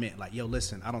what I meant. Like, yo,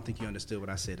 listen, I don't think you understood what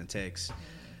I said in text.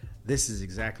 This is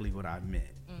exactly what I meant.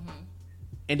 Mm-hmm.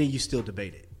 And then you still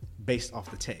debate it based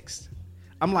off the text.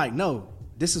 I'm like, no,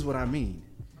 this is what I mean.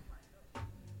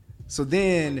 So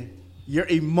then your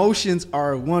emotions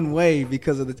are one way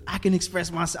because of I can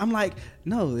express myself. I'm like,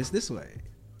 no, it's this way.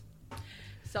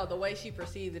 So the way she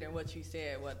perceived it and what you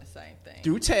said wasn't the same thing.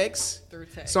 Through text. Through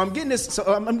text. So I'm getting this. So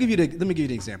let me give you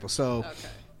the example. So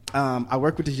I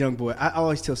work with this young boy. I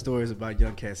always tell stories about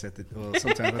young cats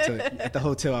sometimes I tell at the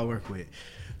hotel I work with.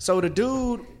 So a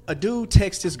dude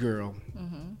texts his girl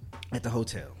at the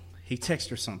hotel. He texts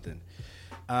her something.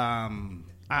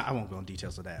 I won't go into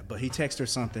details of that, but he texted her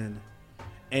something,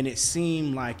 and it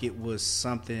seemed like it was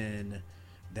something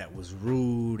that was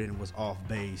rude and was off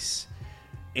base.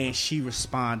 And she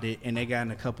responded, and they got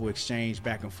in a couple exchange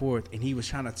back and forth, and he was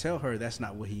trying to tell her that's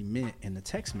not what he meant in the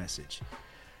text message.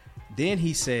 Then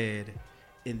he said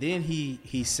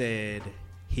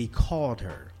he called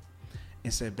her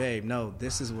and said, babe, no,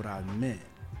 this is what I meant.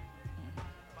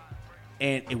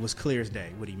 And it was clear as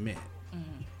day what he meant.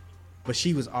 But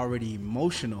she was already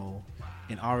emotional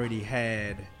and already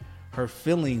had her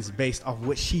feelings based off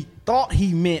what she thought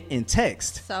he meant in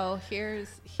text. So here's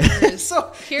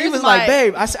he was like,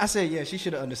 babe, I said, yeah, she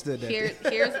should have understood that.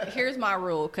 Here's my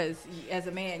rule, because as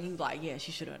a man, you like, yeah,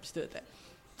 she should have understood that.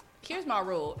 Here's my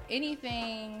rule.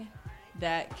 Anything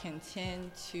that can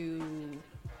tend to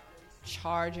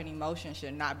charge an emotion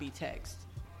should not be text.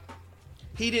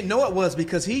 He didn't know it was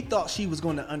because he thought she was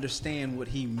going to understand what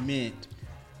he meant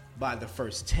by the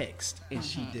first text, and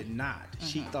she did not.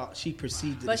 She thought she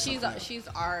perceived it. But she's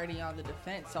already on the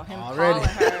defense. So him already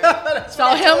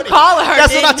calling her,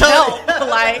 That's what I told him.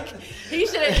 Like he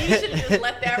should have just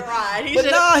let that ride.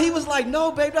 He was like,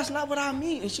 no, babe, that's not what I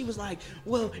mean. And she was like,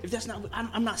 well, if that's not,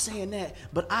 I'm not saying that,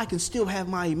 but I can still have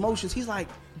my emotions. He's like,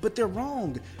 but they're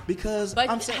wrong because. But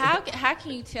how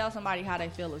can you tell somebody how they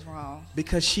feel is wrong?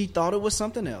 Because she thought it was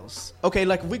something else. Okay,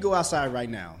 like if we go outside right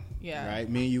now. Yeah. Right?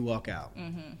 Me and you walk out.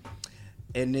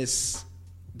 And this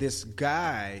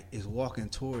guy is walking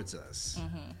towards us.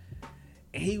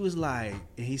 And he was like,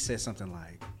 and he said something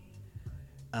like,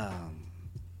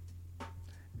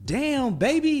 damn,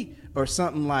 baby, or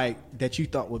something like that you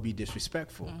thought would be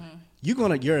disrespectful.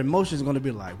 Your emotions are gonna be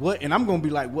like, what? And I'm gonna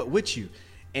be like, what with you?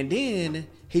 And then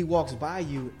he walks by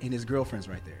you and his girlfriend's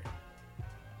right there.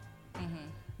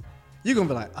 You're gonna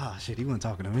be like, oh shit, he wasn't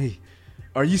talking to me.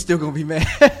 Or are you still gonna be mad?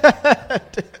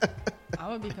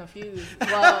 I'm gonna be confused.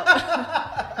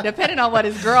 Well, depending on what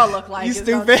his girl looked like, you it's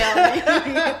stupid. Gonna tell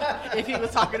me if he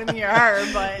was talking to me or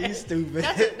her. But you stupid.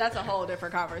 That's a whole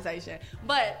different conversation.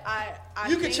 But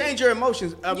you can change your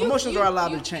emotions. Emotions are allowed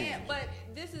to change. But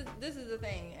this is the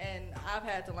thing, and I've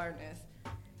had to learn this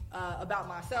about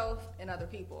myself and other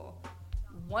people.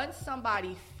 Once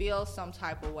somebody feels some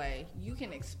type of way, you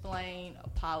can explain,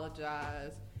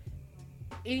 apologize,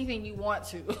 anything you want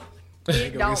to.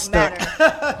 It don't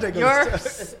matter. You're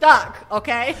stuck,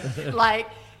 okay? Like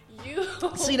you.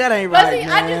 See, that ain't right,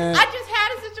 man. I just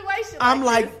had a situation. I'm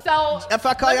like, so if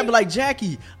I call you, I'll be like,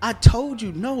 Jackie, I told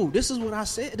you, no, this is what I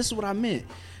said. This is what I meant.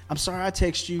 I'm sorry I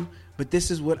text you, but this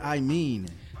is what I mean.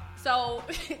 So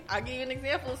I'll give you an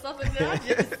example of something that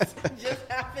just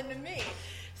happened to me.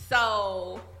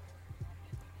 So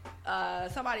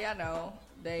somebody I know,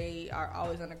 they are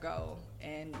always on the go.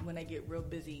 And when they get real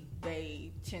busy, they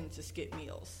tend to skip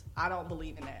meals. I don't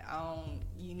believe in that.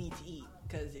 You need to eat,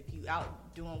 because if you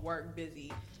out doing work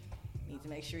busy, you need to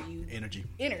make sure you energy.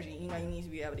 You need to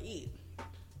be able to eat.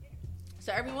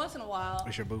 So every once in a while,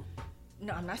 it's your boo.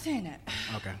 No, I'm not saying that.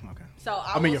 Okay. So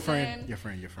your friend.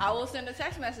 I will send a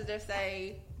text message that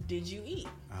say, "Did you eat?"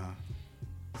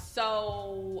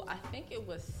 So I think it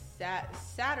was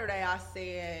Saturday. I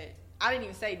said, I didn't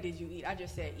even say, "Did you eat?" I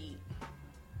just said, "Eat."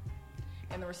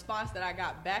 And the response that I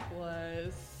got back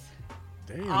was,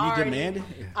 damn, you demanded?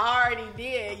 I already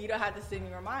did. You don't have to send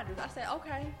me reminders. I said,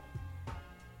 okay.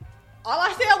 All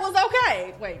I said was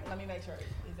okay. Wait, let me make sure.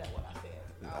 Is that what I said?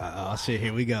 Oh, shit,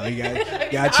 here we go. You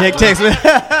got to check text. Let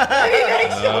me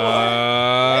make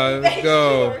sure. Let's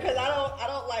go. Because I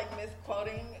don't like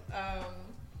misquoting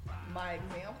my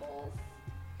examples.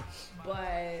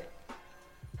 But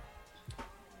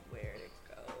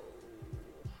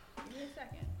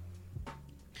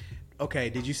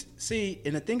okay, did you see?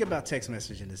 And the thing about text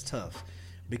messaging is tough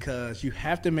because you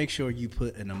have to make sure you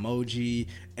put an emoji,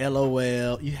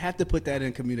 LOL. You have to put that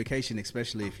in communication,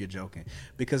 especially if you're joking,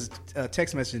 because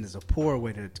text messaging is a poor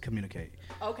way to communicate.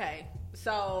 Okay,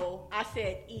 so I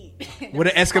said eat. With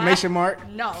an exclamation mark?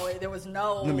 No, there was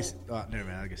no. Let me see. Oh, never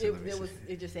mind. I guess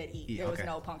it just said eat. There was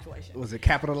no punctuation. Was it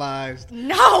capitalized?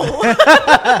 No.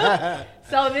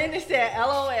 So then it said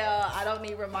LOL. I don't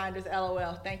need reminders.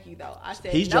 LOL. Thank you though. I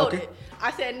said he's noted. Joking.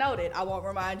 I said noted. I won't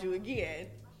remind you again.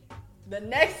 The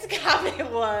next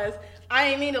comment was, I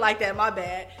ain't mean it like that. My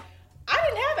bad. I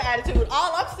didn't have an attitude.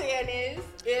 All I'm saying is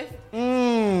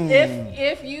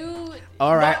if you.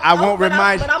 All right, I won't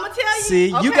remind you. But I'm gonna tell you.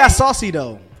 See, okay. you got saucy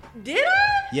though. Did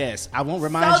I? Yes, I won't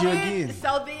remind you again.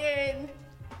 So then,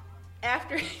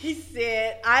 after he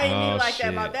said, I ain't even like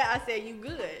that, my bad, I said, you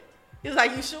good. He was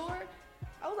like, you sure?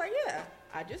 I was like, yeah.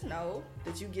 I just know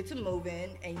that you get to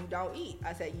moving and you don't eat.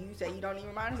 I said, you say you don't need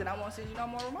reminders, and I won't send you no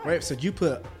more reminders. Right, so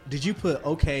did you put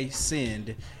okay,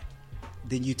 send,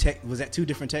 then you was that 2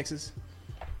 different text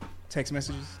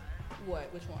messages?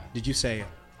 What? Which one? Did you say,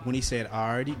 when he said,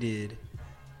 I already did?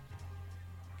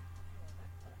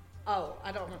 Oh,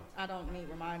 I don't need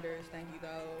reminders, thank you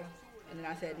though. And then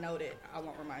I said, noted, I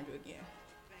won't remind you again.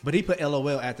 But he put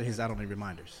LOL after his I don't need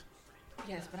reminders.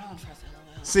 Yes, but I don't trust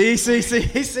LOL. See. I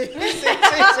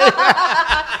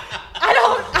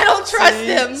don't trust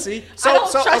him. See. I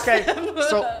don't trust him.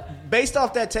 So based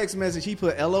off that text message, he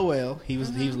put LOL. He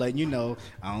was letting you know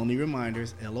I don't need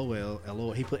reminders.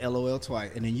 LOL. He put LOL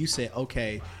twice, and then you said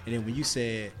okay, and then when you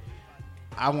said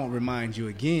I won't remind you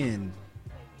again,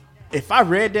 if I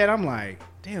read that, I'm like,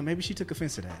 damn, maybe she took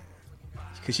offense to that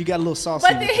because she got a little saucy.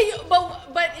 But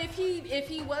if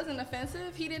he wasn't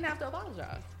offensive, he didn't have to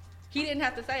apologize. He didn't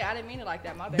have to say, I didn't mean it like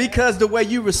that, my bad. Because the way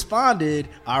you responded,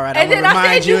 all right, I will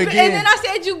remind you again. And then I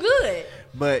said, you good.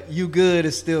 But you good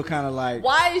is still kind of like.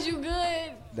 Why is you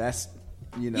good? That's,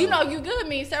 you know. You know, you good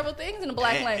means several things in the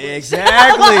black language.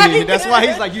 Exactly. That's why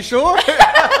he's like, you sure?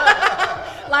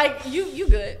 Like, you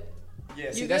good.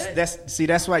 Yeah, see,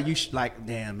 that's why you like,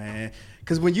 damn, man.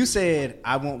 Because when you said,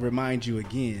 I won't remind you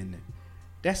again,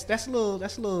 that's a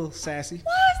little sassy.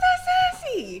 Why is that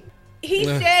sassy? He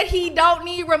said he don't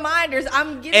need reminders.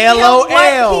 I'm giving LOL. him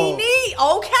what he need.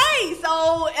 Okay, so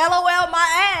LOL my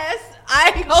ass.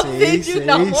 I ain't gonna send you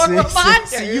no more reminders.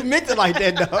 See, you meant it like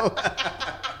that, though.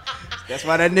 That's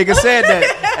why that nigga said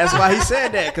that. That's why he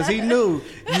said that, because he knew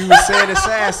you were saying it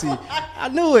sassy. I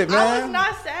knew it, man. I was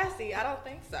not sassy. I don't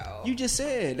think so. You just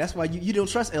said. That's why you don't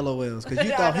trust LOLs, because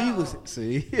you thought he was.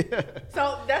 See?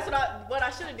 So that's what I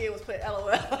should have did was put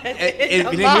LOL. And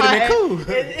then you'd have been cool.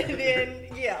 And then,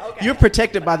 yeah, okay. You're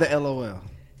protected by the LOL.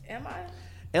 Am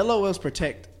I? LOLs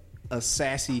protect a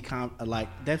sassy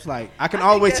that's like I can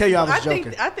always tell you I was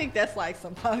joking. I think that's like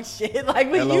some punk shit. Like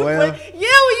when LOL? you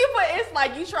put it's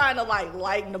like you trying to like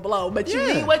lighten the blow, but you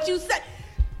mean what you say.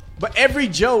 But every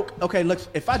joke, okay, look,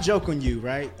 if I joke on you,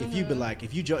 right? If you be like,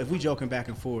 if we joking back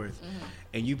and forth,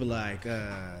 and you be like,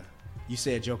 you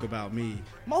said a joke about me.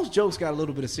 Most jokes got a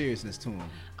little bit of seriousness to them.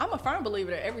 I'm a firm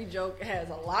believer that every joke has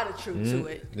a lot of truth to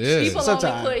it. Yeah. People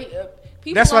Sometimes. only put.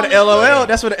 That's why the LOL.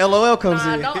 That's where the LOL comes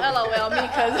in. Don't LOL me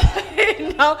because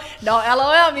don't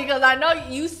LOL me because I know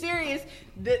you serious.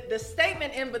 The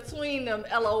statement in between them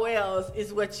LOLs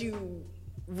is what you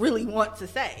really want to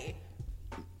say,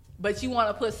 but you want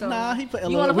to put some. Nah, he put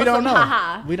LOL. You want to we put don't some know.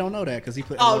 haha. We don't know that because he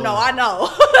put. Oh LOL. no, I know.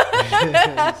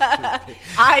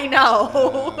 I know.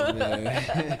 Oh,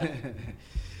 man.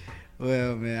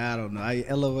 Well, man, I don't know.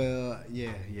 LOL,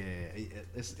 yeah.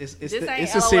 It's This it's ain't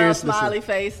a LOL serious smiley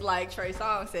face like Trey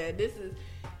Songz said.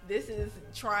 This is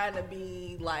trying to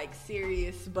be like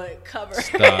serious but cover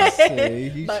Stop.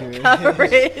 See, but cover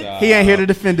it. He ain't here to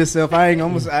defend himself. I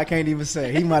can't even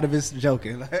say. He might have been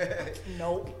joking.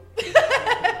 Nope.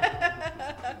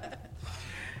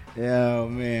 Yeah,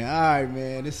 man. All right,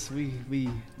 man. We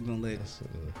gonna let.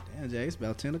 Damn, Jay, it's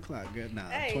about 10 o'clock. Good. Nah,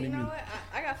 Hey, 20 you know minutes.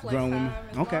 what? I got flex Grown time. women.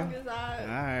 As Okay. long as All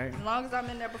right. As long as I'm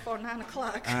in there before 9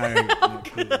 o'clock. All right. I'm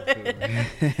Cool.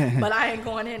 But I ain't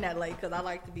going in that late because I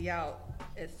like to be out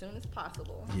as soon as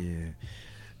possible. Yeah.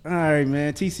 All right,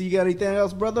 man. TC, you got anything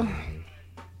else, brother?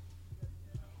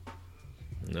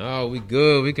 No, we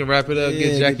good. We can wrap it up. Yeah,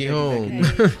 Get Jackie get home.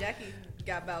 Hey, Jackie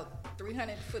got about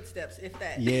 300 footsteps, if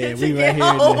that. Yeah, to we get right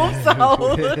here. home, so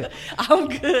I'm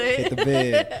good. Hit the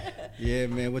bed. Yeah,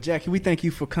 man. Well, Jackie, we thank you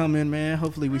for coming, man.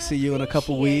 Hopefully we see you in a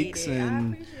couple appreciate weeks it.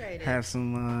 and I appreciate it. have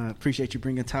some. Appreciate you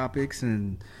bringing topics,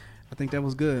 and I think that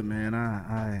was good, man.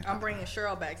 I'm bringing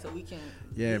Cheryl back so we can.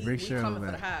 Bring we Cheryl coming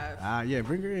back. For the hive. Yeah,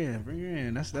 bring her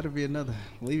in. That'll be another.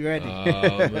 We ready?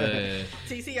 Oh man,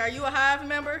 TC, are you a hive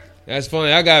member? that's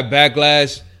funny. I got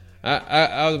backlash.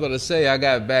 I was about to say I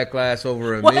got backlash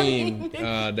over a What? meme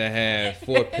that had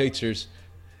 4 pictures,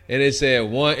 and it said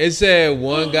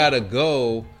one gotta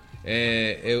go,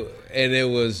 and it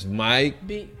was Mike,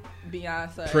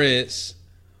 Beyonce, Prince,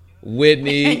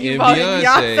 Whitney, you and voted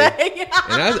Beyonce.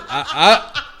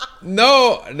 Beyonce. And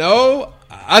no,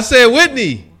 I said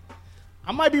Whitney.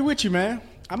 I might be with you, man.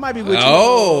 I might be with you.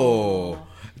 Oh.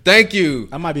 Thank you.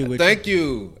 I might be with Thank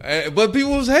you. But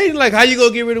people was hating, like, how you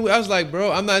gonna get rid of it? I was like,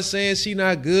 bro, I'm not saying she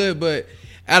not good, but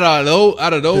out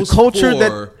of those The culture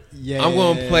 4, Yeah, I'm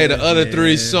gonna play the other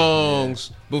 3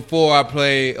 songs before I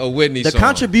play a Whitney the song.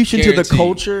 contribution to the Guaranteed.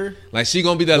 culture. Like she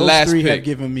gonna be the Those last 3 pick. have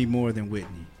given me more than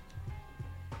Whitney.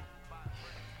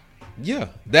 Yeah,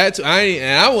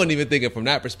 I wasn't even thinking from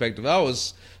that perspective. I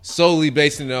was solely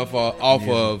basing it off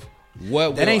of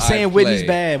what That will ain't I saying play? Whitney's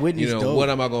bad. Whitney's dope. What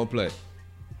am I gonna play?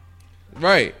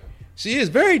 Right, she is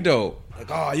very dope. Like,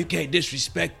 oh, you can't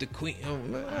disrespect the queen.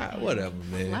 Whatever,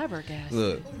 man. Flabbergasted.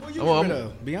 Look,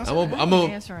 Beyonce. I'm I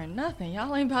ain't answering nothing.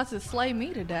 Y'all ain't about to slay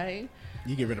me today.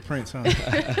 You get rid of Prince, huh?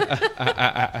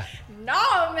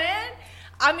 No, man.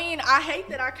 I mean, I hate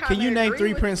that I kind of. Can you name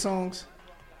 3 Prince songs?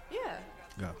 Yeah.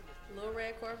 Go. Little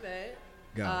Red Corvette.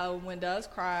 Go. When Doves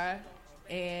Cry,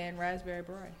 and Raspberry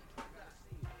Beret.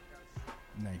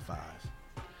 Name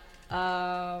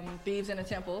 5. Thieves in the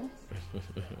Temple.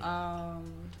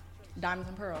 Diamonds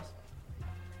and Pearls.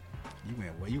 You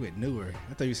went newer.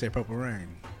 I thought you said Purple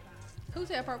Rain. Who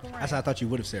said Purple Rain? That's how I thought you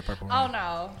would have said Purple Rain. Oh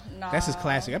no. That's his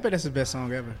classic. I bet that's his best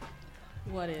song ever.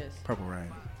 What is? Purple Rain.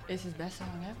 It's his best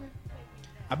song ever?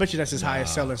 I bet you that's his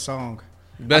highest selling song.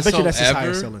 Best I bet you song that's his ever?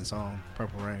 highest selling song.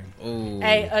 Purple Rain. Ooh.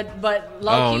 Hey, but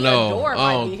low key know. Adore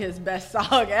might be his best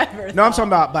song ever. No, I'm talking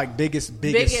about like biggest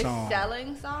biggest song.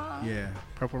 selling song. Yeah,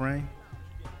 Purple Rain.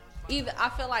 I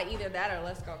feel like either that or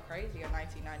Let's Go Crazy or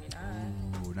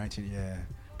 1999. Ooh, 19. Yeah,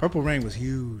 Purple Rain was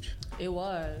huge. It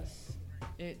was.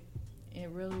 It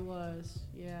really was.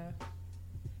 Yeah.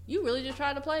 You really just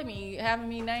tried to play me, having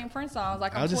me name Prince songs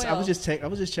like I'm 12. I was just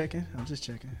checking.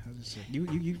 You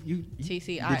TC,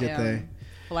 did your thing.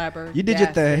 Flabber. You did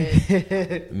your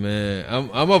thing. Man,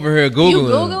 I'm over here googling. You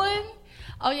googling?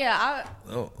 Oh yeah.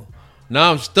 Oh.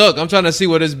 Now I'm stuck. I'm trying to see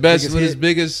what his Biggest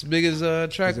biggest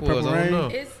track Is it was. Purple I Rain?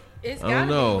 don't know. It's I don't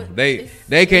know. Be,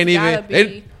 They can't it's gotta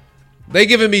even. be. They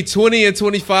giving me 20 and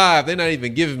 25. They're not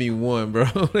even giving me one, bro.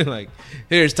 They're like,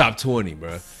 here's top 20,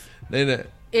 bro. They're not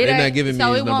giving me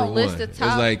his number one. It's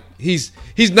like he's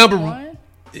number one.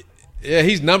 Yeah,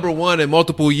 he's number 1 in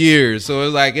multiple years. So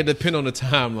it's like it depends on the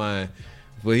timeline.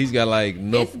 But he's got like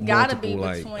It's gotta be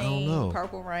multiple, between I don't know.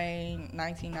 Purple Rain,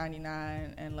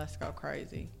 1999, and Let's Go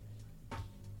Crazy.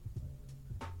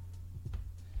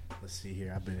 Let's see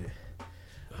here. I bet.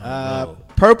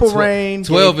 Purple Rain.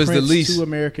 12 gave is the Prince least. 2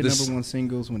 American number 1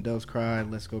 singles. When Doves Cry,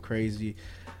 Let's Go Crazy.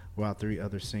 While 3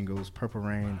 other singles: Purple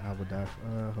Rain, I Will Die.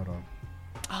 Hold on.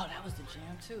 Oh, that was the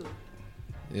jam too.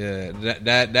 Yeah,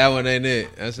 that one ain't it.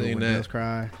 I seen When that. Doves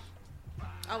Cry.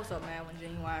 I was so mad when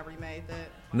Genuine remade that.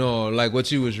 No, like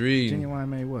what you was reading. Genuine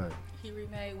made what? He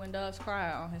remade When Doves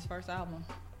Cry on his first album.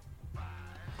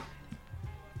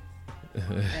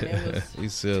 And it was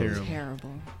He's silly.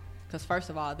 terrible. Because first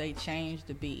of all, they changed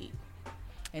the beat.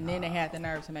 And then they had the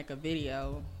nerve to make a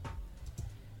video.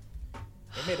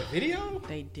 They made a video?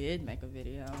 They did make a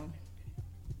video.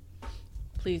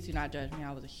 Please do not judge me.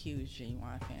 I was a huge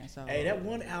Genuine fan. So Hey, that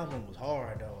one album was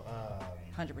hard though.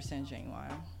 100%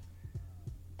 Genuine.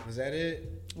 Was that it?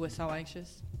 Was So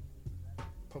Anxious.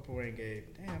 Purple Rain gave.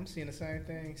 Damn, I'm seeing the same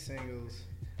thing. Singles.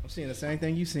 I'm seeing the same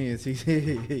thing you seeing.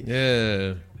 TC.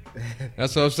 Yeah.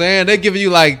 That's what I'm saying. They giving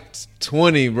you like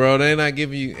 20, bro. They not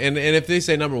giving you, and if they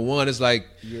say number 1, it's like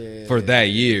for that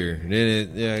year.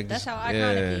 Then That's how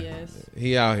iconic he is.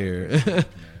 He out here.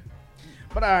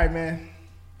 But all right, man.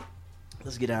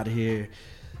 Let's get out of here.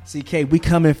 CK, we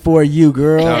coming for you,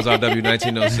 girl. That was our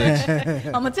W1906.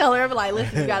 I'm gonna tell her, like,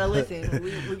 listen, you gotta listen.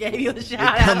 We gave you a shout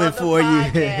out coming on the for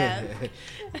podcast.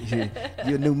 you.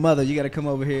 You're a new mother. You got to come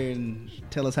over here and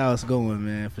tell us how it's going,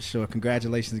 man, for sure.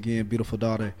 Congratulations again, beautiful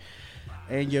daughter.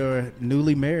 And you're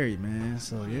newly married, man.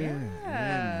 So, yeah.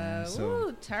 Man. So,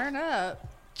 Woo, turn up.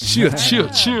 Chill.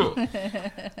 all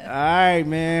right,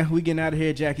 man. We getting out of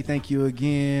here. Jackie, thank you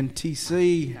again.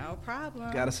 TC. No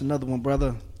problem. Got us another one,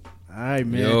 brother. All right,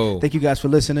 man. Yo. Thank you guys for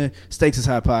listening. Stakes is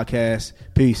High Podcast.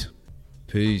 Peace.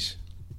 Peace.